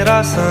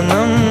मेरा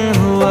सनम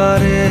हुआ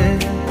रे,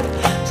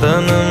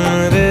 सनम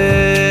रे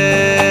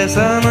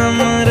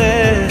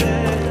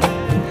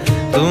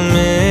तू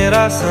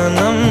मेरा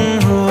सनम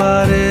हुआ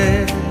रे,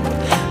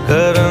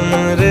 करम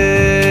रे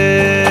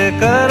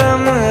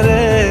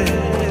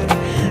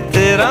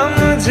तेरा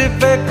मुझ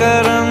पे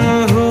करम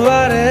हुआ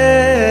रे,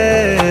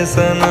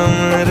 सनम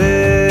रे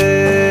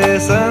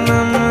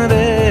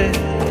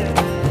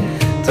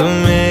तू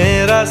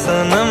मेरा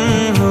सनम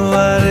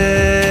हुआ रे।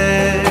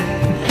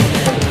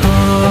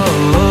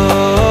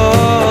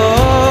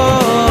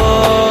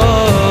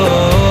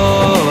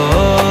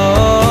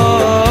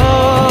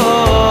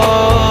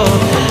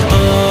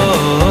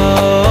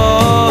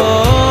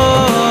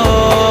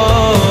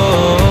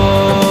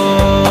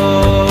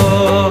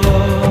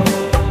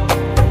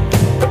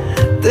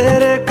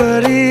 तेरे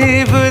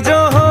करीब जो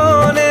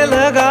होने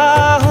लगा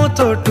हूँ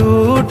तो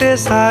टूटे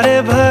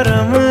सारे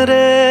भरम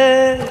रे,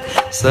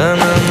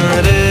 सनम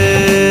रे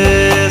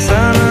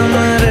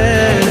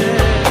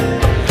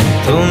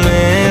तू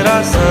मेरा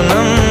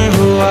सनम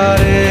हुआ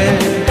रे,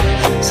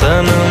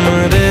 सनम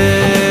रे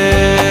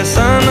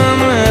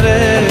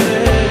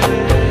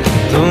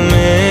तू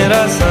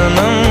मेरा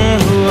सनम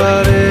हुआ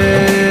रे।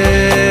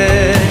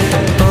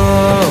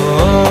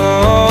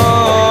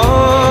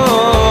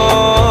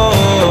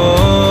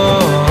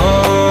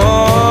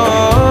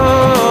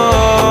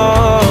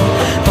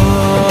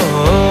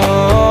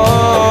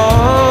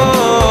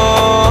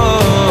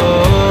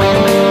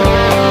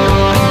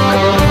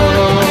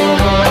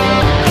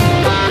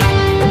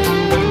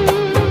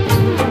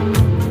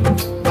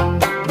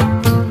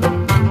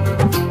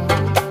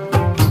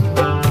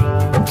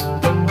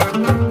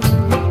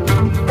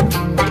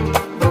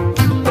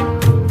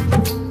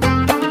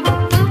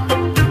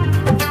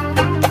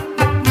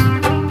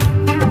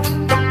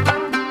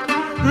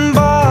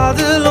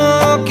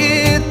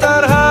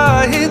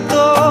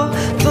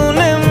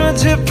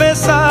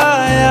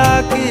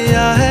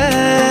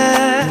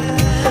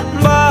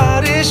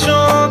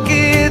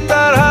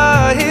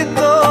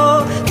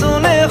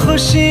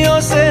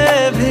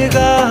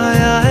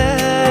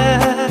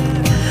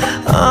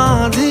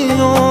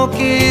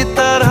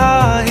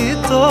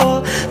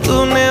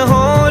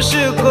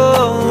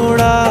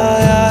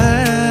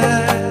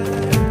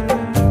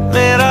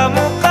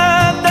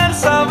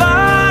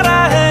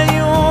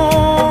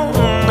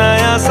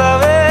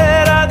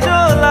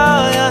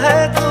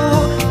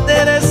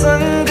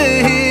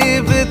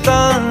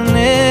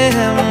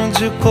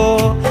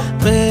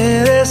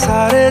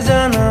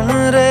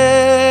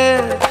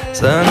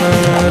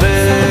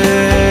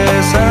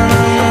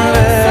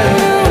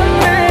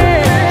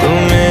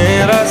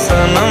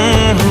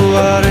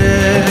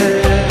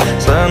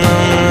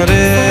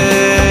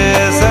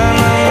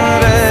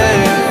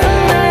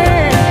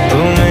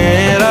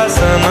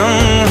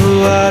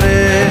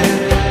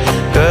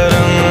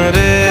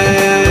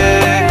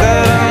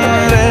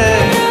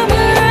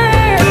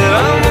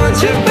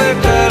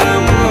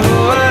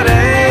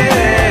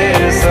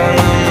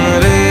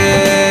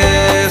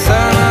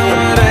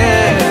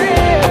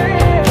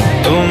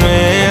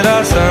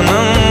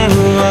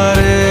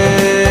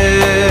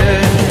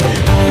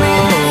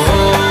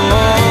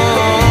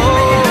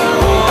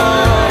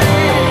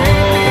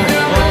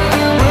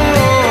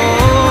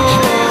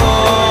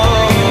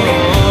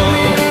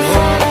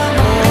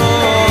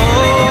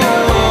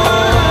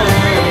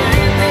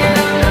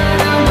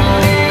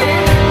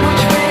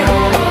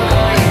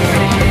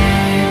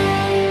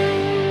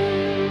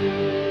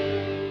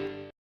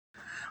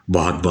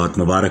 बहुत बहुत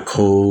मुबारक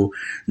हो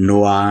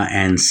नोआ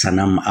एंड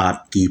सनम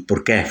आपकी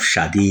पुरकैफ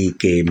शादी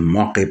के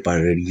मौके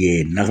पर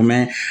ये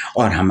नगमे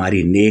और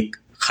हमारी नेक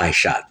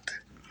ख्वाहिशात।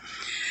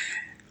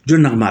 जो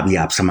नगमा भी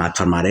आप समाअत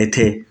फरमा रहे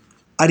थे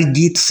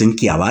अरिजीत सिंह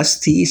की आवाज़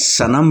थी।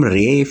 सनम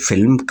रे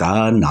फिल्म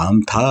का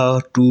नाम था।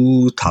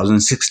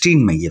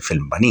 2016 में ये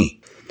फिल्म बनी।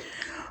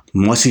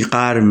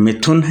 मौसीकार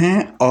मिथुन हैं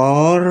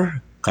और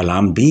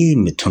कलाम भी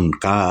मिथुन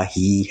का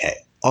ही है।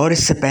 और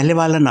इससे पहले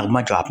वाला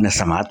नगमा जो आपने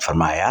समाअत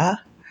फरमाया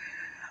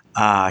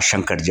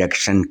शंकर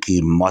जैक्सन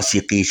की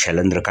मौसीकी,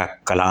 शैलेंद्र का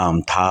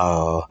कलाम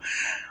था,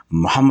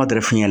 मोहम्मद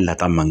रफ़ी,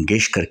 लता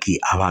मंगेशकर की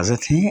आवाज़ें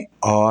थीं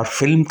और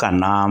फिल्म का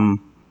नाम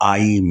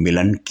आई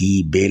मिलन की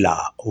बेला,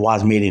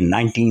 वाज मेड इन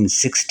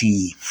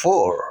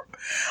 1964।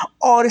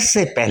 और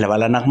इससे पहले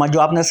वाला नगमा जो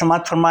आपने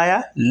समाअत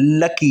फरमाया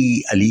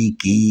लकी अली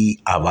की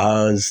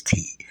आवाज़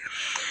थी।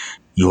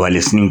 यू आर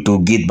लिसनिंग टू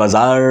गीत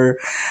बाजार,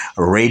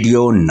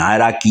 रेडियो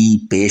नायरा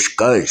की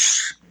पेशकश।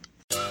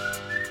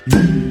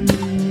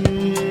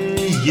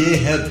 ये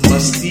है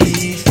मस्ती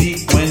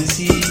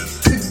फ्रीक्वेंसी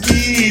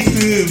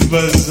गीत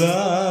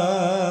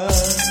बाजार।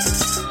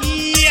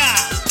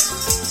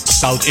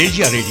 South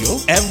Asia Radio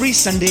every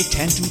Sunday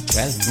 10 to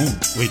 12 noon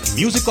with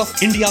music of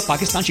India,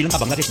 Pakistan, Sri Lanka,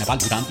 Bangladesh, Nepal,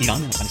 Bhutan,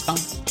 Iran and Afghanistan.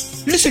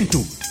 Listen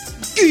to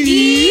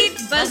Geet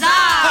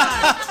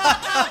Bazaar.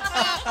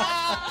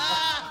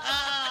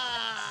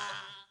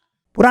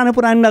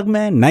 पुराने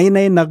नगमे,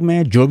 नए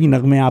नगमे, जो भी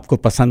नगमे आपको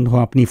पसंद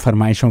हो अपनी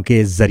फरमाइशों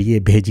के ज़रिए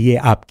भेजिए।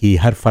 आपकी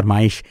हर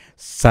फरमाइश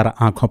सर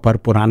आँखों पर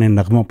पुराने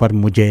नगमों पर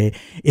मुझे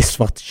इस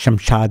वक्त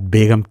शमशाद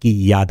बेगम की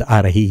याद आ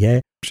रही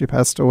है। She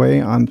passed away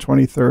on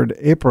 23rd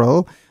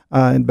April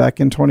back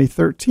in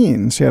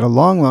 2013. She had a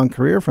long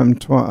career from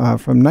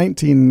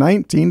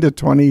 1919 to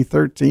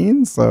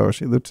 2013, so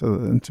she lived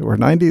into her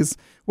 90s,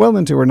 well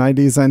into her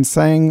 90s, and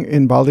sang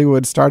in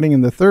Bollywood starting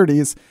in the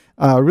 30s.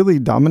 Really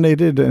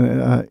dominated,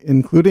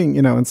 including,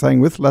 and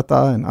sang with Lata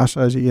and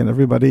Ashaji and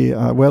everybody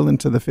well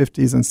into the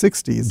 50s and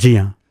 60s. जी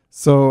हाँ.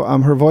 So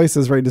her voice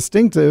is very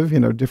distinctive,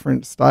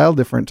 different style,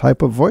 different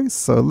type of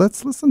voice. So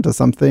let's listen to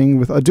something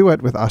with a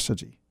duet with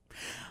Ashaji.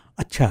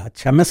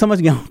 अच्छा, मैं समझ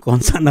गया हूँ कौन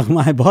सा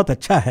नगमा है। बहुत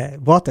अच्छा है,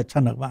 बहुत अच्छा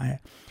नगमा है।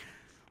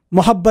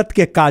 मोहब्बत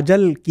के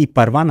काजल की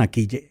परवाह ना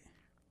कीजिए,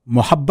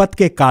 मोहब्बत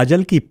के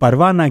काजल की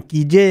परवाह ना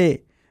कीजिए,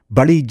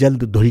 बड़ी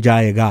जल्द धुल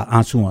जाएगा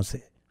आंसुओं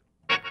से।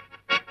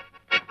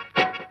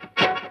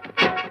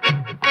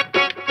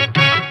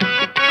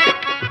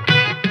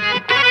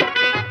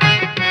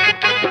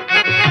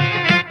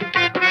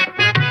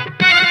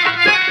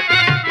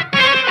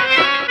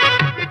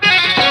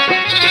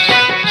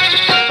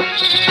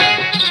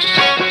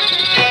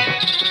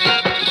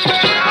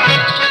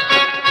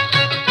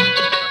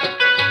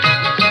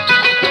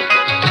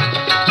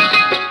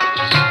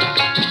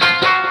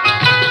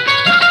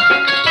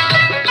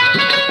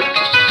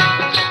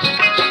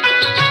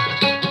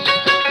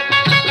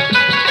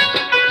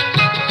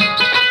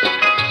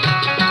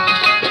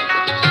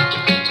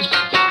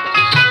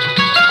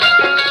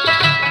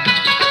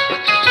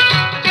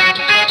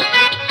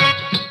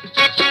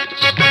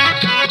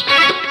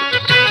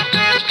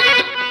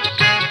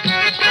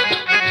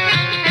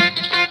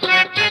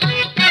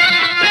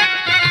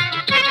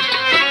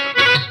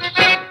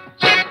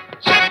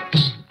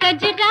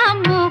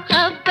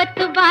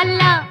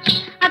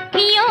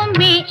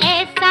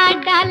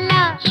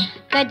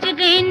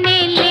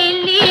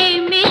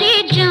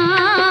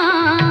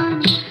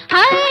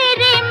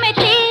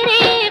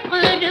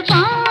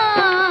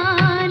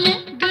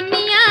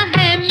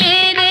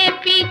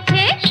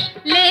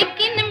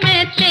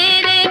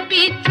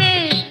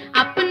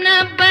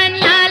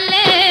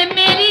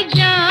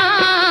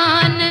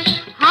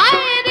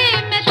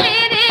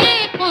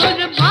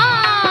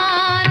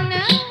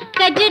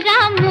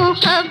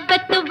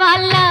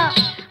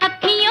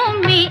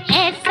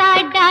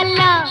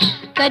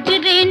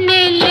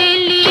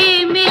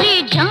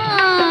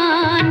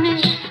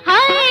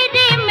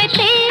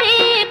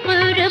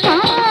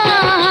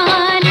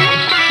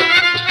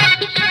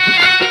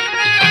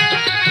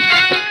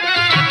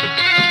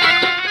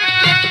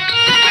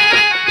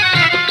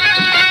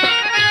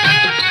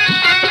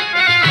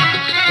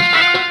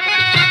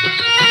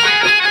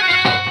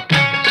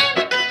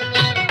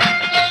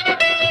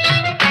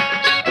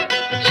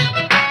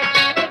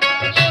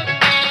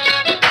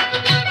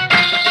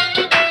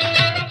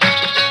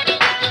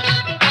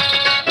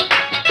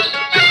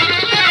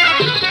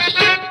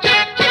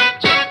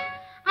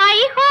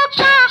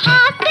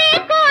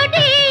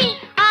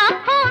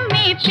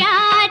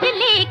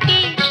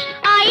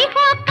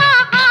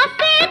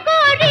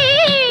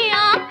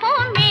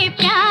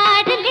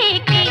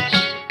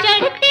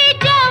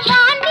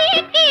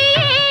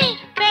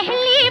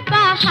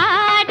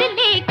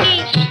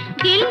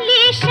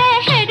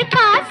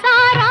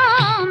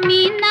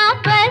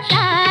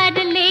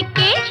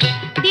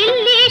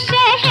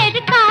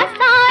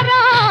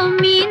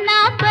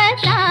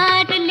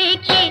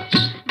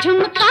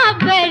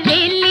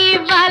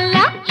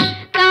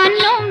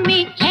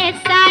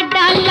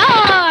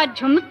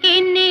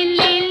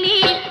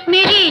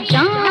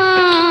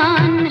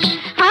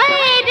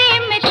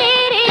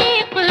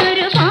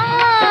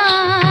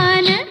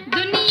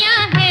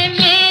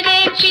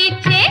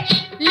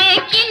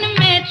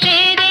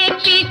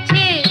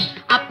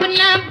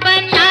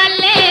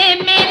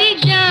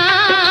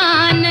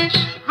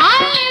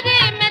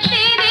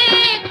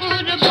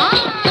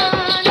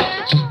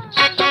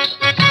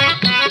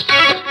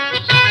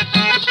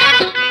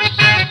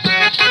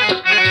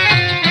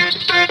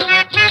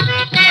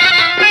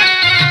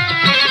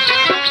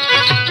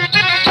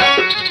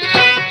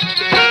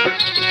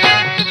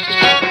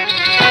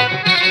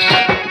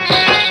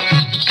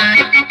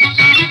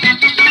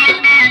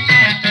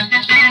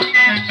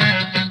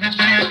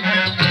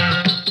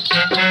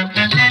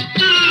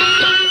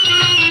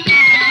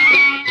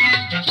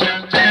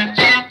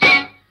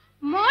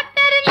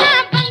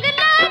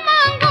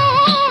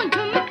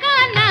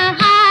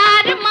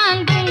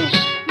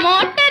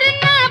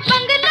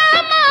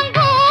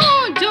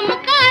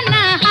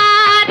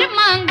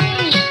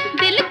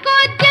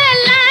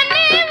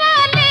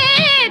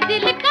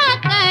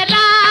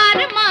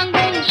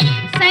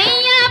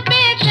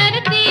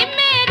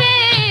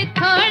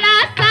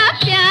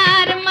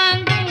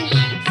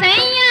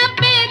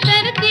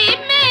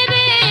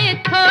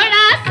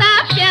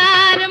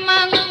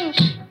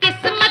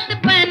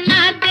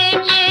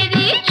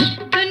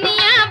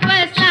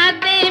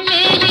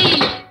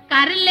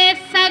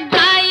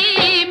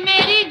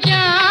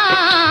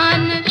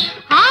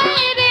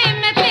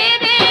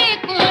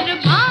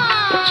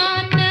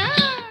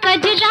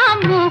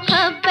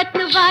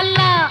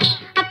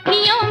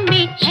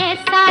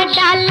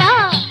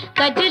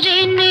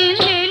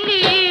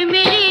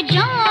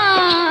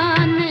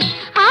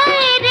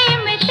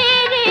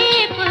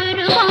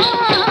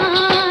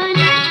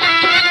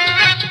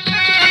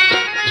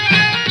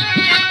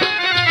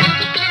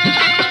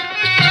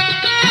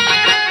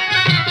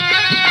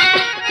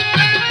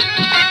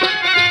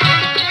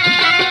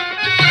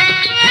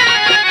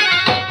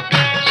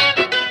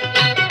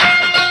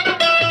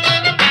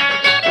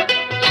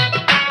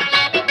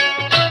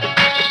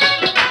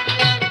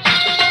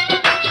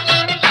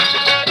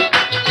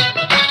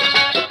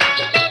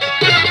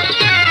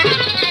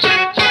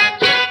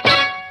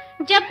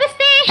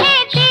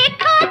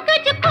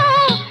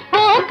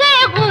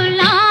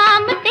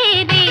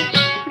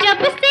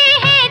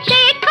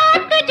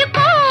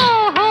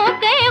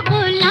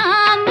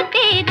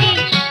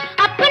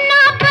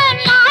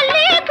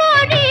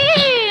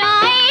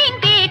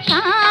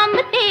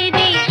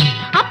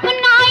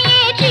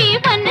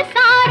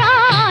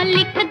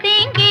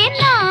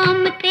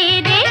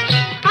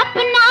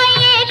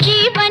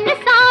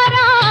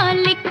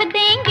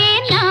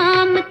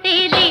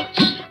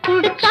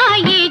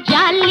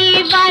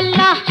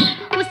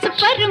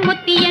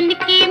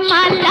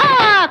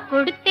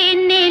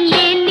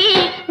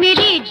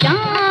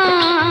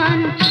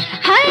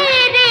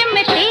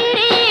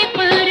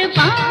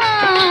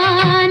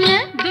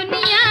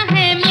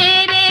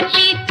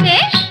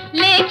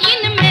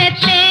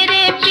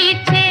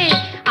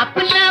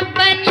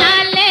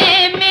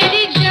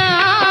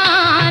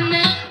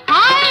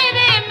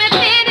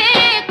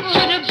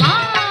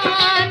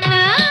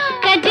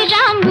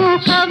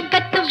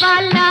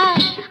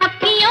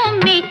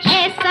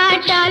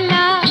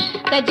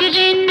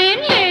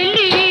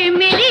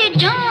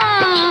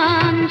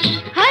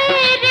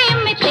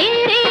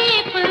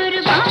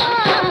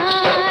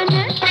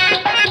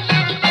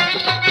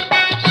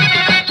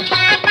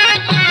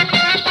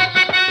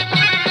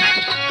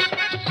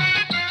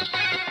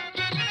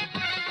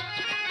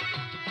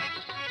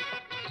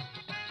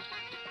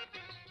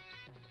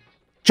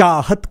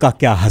 चाहत का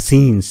क्या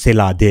हसीन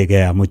सिला दे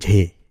गया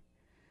मुझे,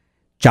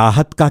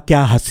 चाहत का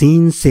क्या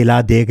हसीन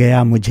सिला दे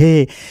गया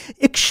मुझे,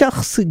 एक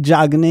शख्स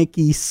जागने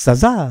की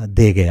सजा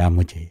दे गया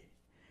मुझे।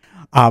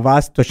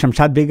 आवाज़ तो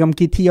शमशाद बेगम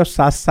की थी और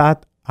साथ साथ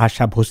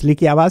आशा भोसले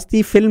की आवाज़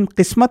थी। फिल्म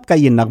किस्मत का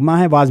ये नगमा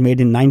है, वाज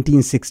मेड इन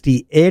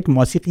 1968।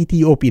 मौसीकी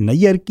थी ओपी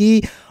नैयर की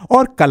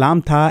और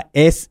कलाम था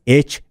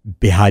S.H.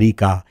 बिहारी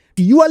का।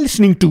 You are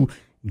listening to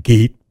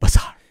Geet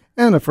Bazaar.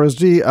 And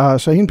Afrozji,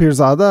 Shaheen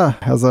Pirzada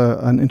has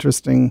an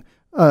interesting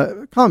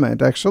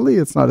comment, actually.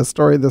 It's not a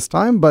story this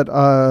time, but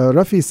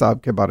Rafi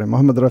Saab ke bare.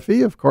 Muhammad Rafi,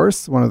 of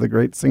course, one of the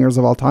great singers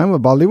of all time of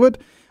Bollywood.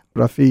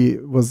 Rafi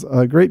was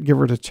a great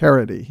giver to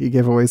charity. He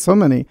gave away so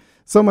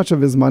much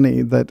of his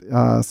money, that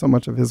so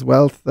much of his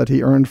wealth that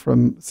he earned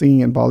from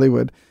singing in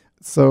Bollywood,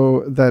 so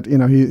that, you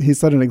know, he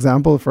set an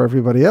example for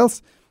everybody else.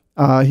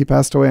 He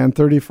passed away on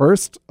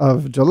 31st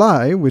of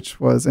July, which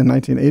was in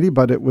 1980,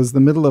 but it was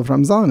the middle of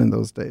Ramzan in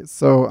those days.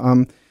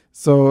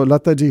 So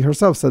Lata ji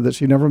herself said that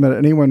she never met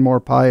anyone more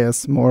pious,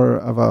 more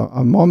of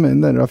a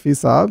moment than Rafi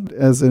Saab.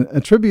 As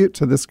a tribute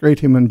to this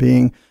great human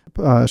being,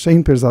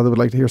 Shaheen Pirzada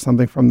would like to hear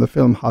something from the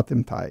film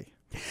Hatim Tai.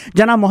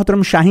 जनाब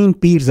मोहतरम शाहीन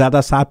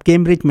पीरज़ादा साहब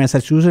Cambridge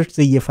Massachusetts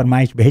से ये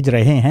फरमाइश भेज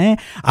रहे हैं।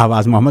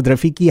 आवाज़ मोहम्मद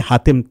रफ़ी की।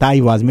 हातिम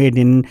ताई वाज मेड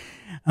इन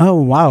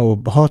वाओ,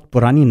 बहुत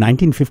पुरानी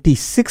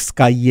 1956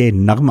 का ये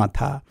नगमा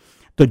था।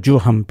 तो जो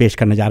हम पेश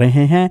करने जा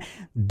रहे हैं,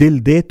 दिल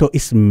दे तो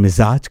इस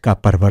मिजाज का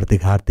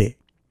परवरदिगार दे,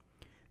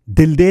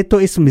 दिल दे तो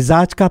इस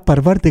मिजाज का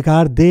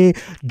परवरदिगार दे,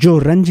 जो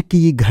रंज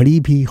की घड़ी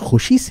भी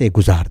खुशी से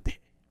गुजार दे।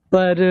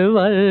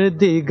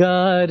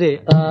 परवरदिगार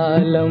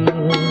आलम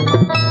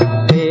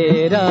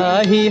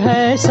तेरा ही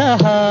है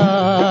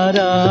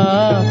सहारा,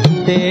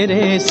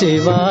 तेरे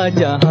सिवा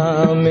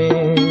जहां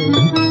में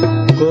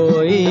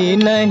कोई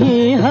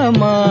नहीं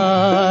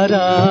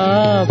हमारा,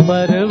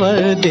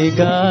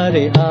 परवरदिगार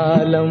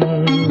आलम।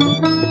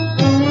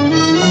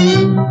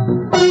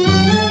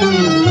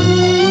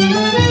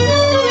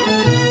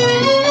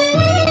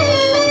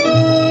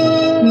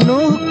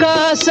 नूह का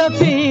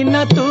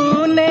सफीना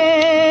तूने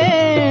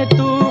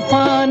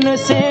तूफान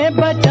से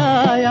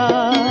बचाया,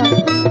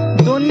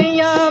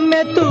 दुनिया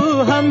में तू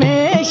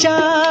हमेशा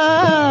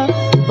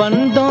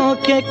बंदों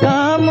के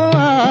काम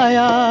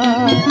आया।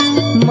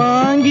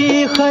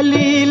 मांगी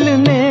खलील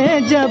ने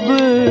जब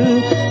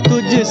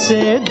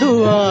तुझसे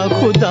दुआ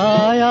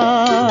खुदाया,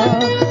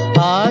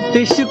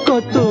 आतिश को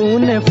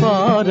तूने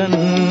फौरन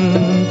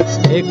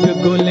एक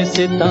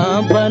गुलसिता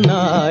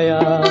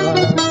बनाया।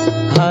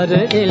 हर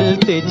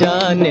इल्तिजा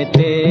ने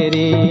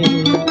तेरी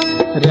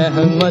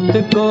रहमत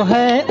को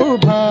है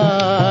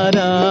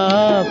उभारा,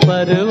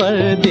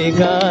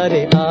 परवरदिगार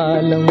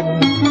आलम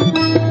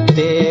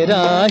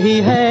तेरा ही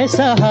है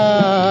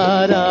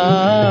सहारा,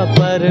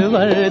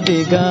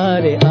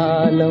 परवरदिगार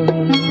आलम।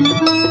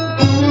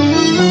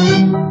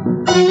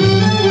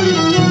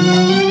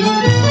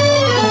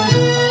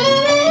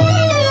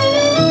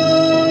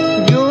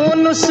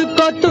 यूनुस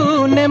को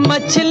तूने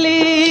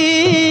मछली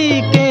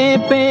के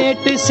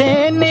पेट से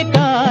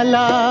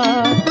निकाला,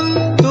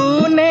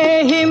 तूने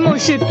ही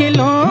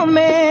मुश्किलों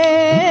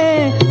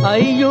में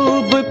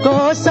अय्यूब को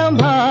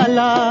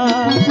संभाला।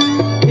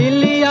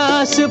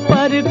 इलियास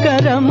पर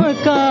करम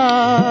का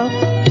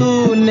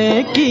तूने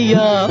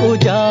किया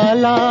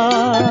उजाला,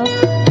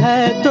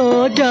 है तो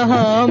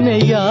जहां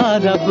में या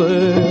रब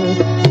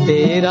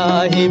तेरा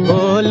ही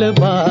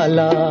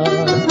बोलबाला।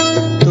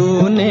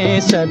 तूने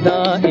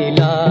सदा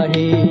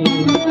इलाही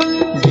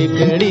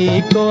बिगड़ी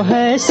को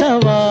है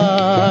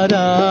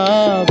सवारा,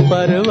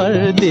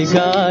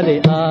 परवरदिगार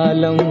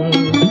आलम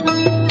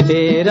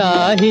तेरा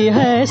ही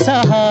है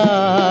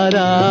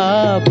सहारा,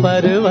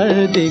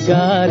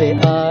 परवरदिगार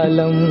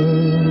आलम।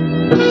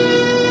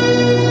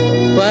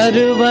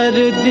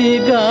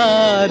 परवरदिगार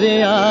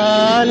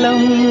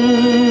आलम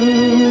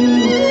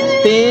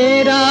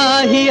तेरा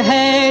ही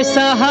है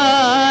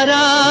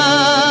सहारा,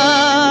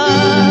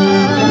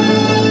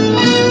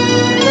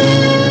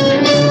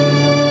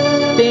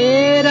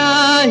 तेरा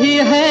ही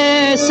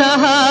है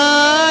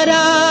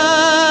सहारा,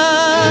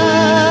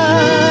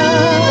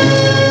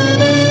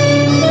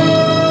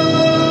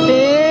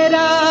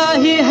 तेरा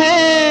ही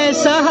है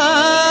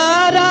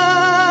सहारा,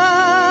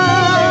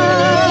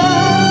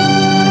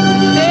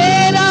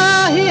 तेरा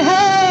ही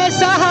है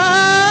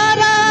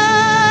सहारा।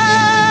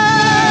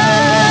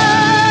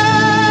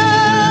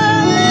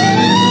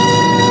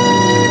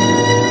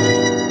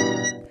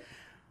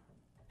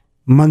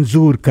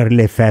 मंजूर कर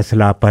ले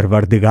फैसला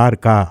परवरदिगार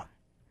का,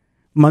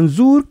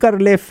 मंजूर कर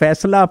ले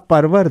फैसला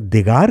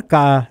परवरदिगार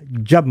का,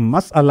 जब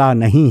मसला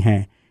नहीं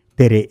है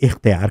तेरे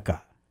इख्तियार का।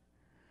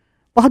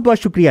 बहुत बहुत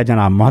शुक्रिया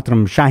जनाब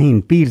मोहतरम शाहीन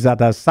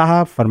पीरज़ादा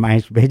साहब,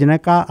 फरमाइश भेजने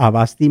का।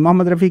 आवाज़ थी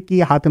मोहम्मद रफ़ी की।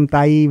 हातिम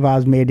ताई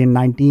वाज मेड इन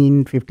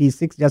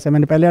 1956, जैसे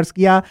मैंने पहले अर्ज़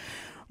किया।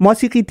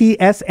 मौसीकी थी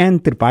S.N.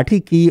 त्रिपाठी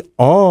की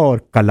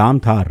और कलाम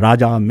था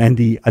राजा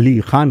मेहंदी अली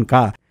ख़ान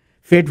का।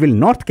 फेटविल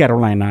नॉर्थ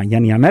कैरोलिना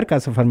यानी अमेरिका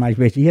से फरमाइश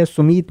भेजी है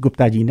सुमीत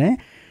गुप्ता जी ने।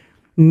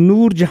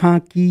 नूर जहां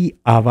की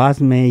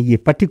आवाज़ में ये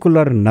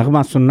पर्टिकुलर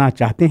नगमा सुनना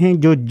चाहते हैं,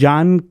 जो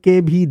जान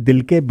के भी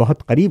दिल के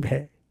बहुत करीब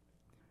है।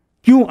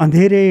 क्यों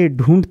अंधेरे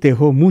ढूंढते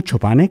हो मुंह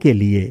छुपाने के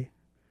लिए,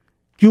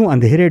 क्यों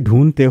अंधेरे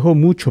ढूंढते हो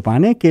मुंह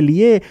छुपाने के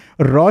लिए,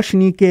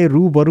 रोशनी के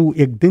रूबरू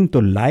एक दिन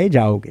तो लाए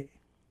जाओगे।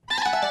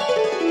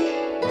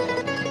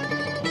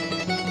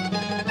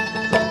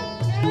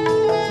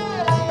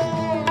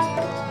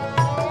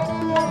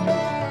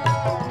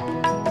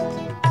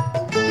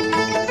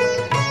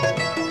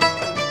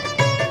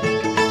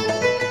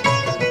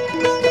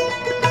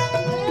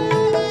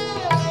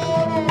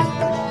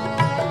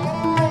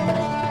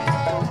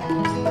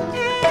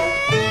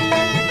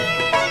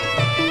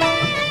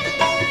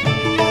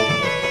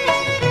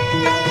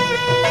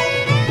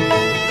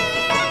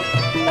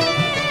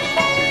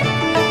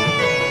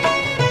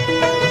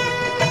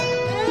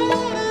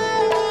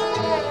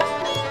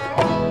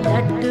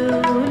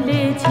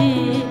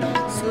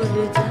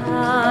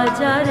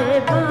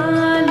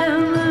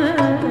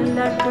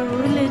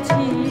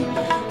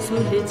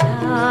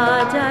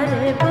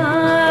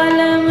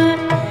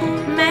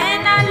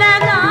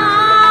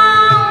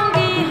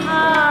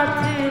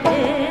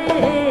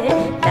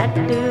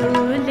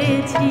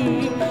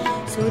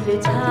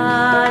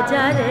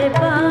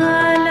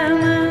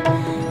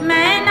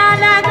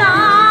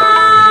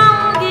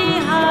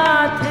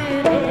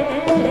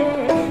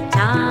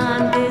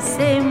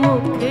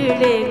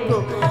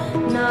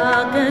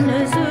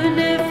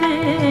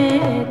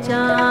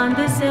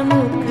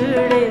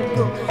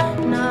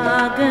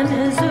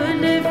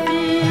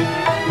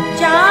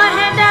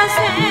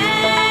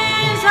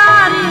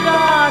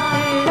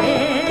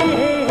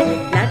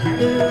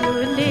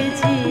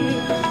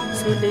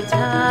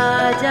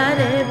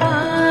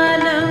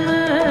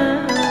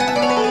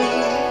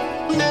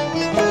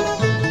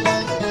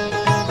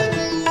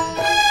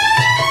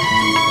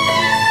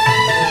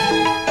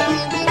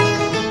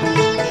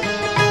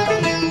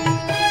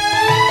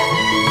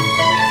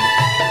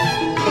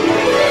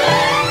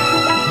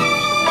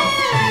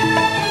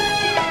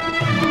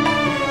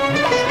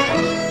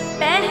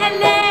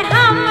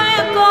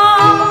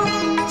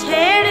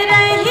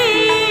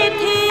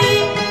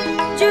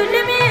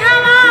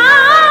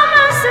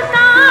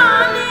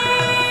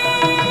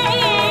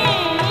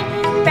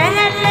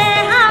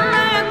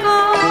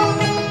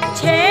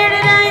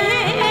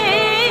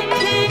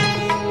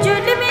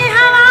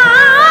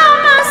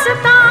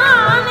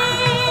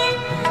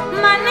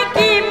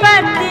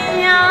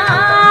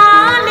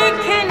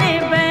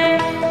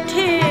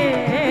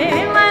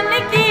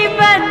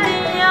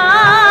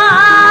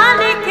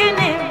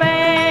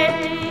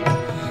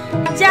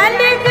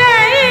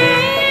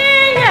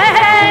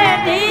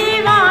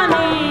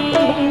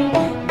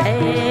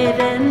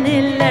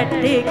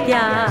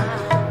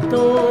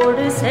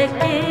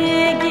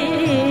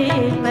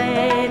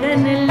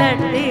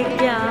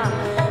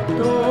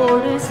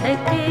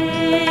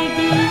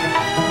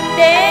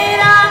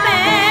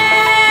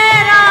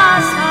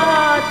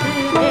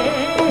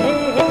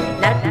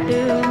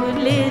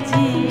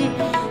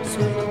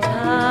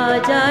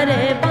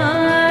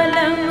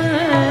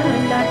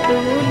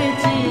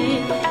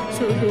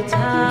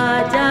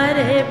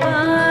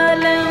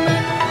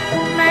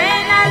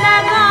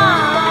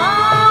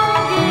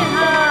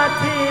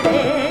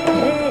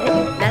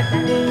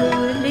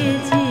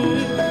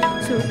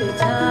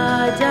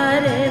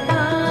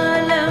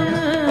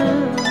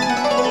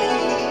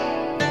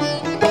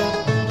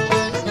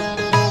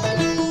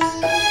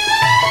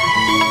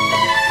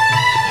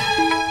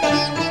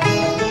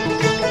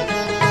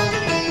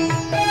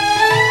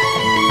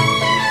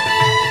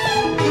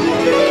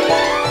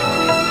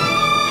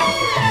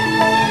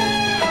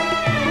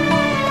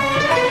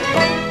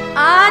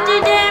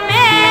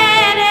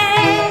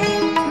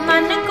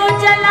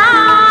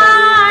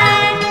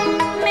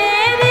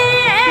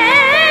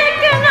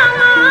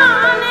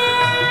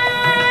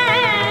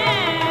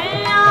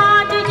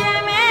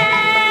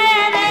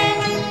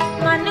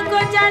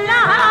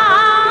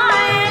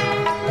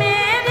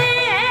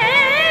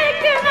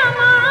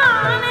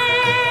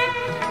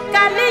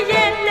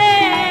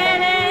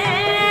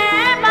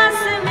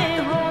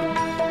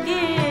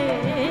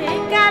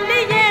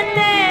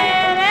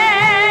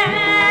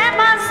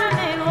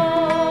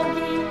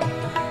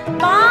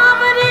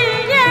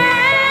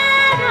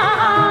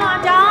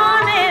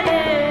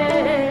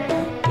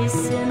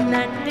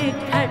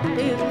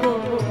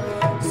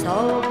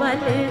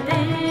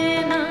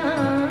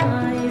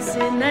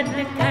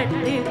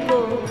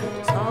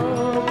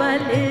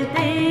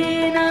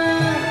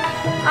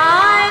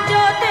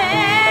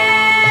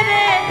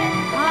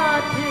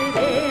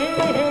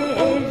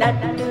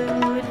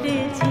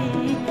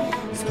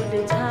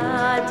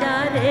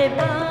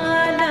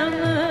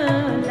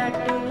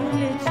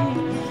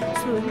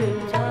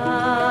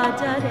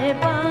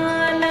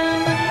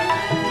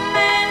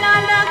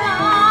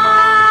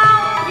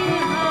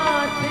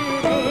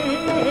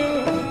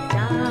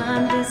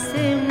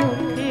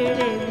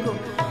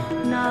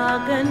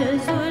 नागन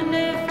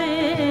जुल्फे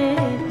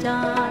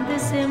चांद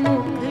से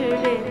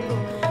मुखड़े को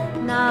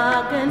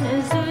नागन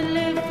जुल्फे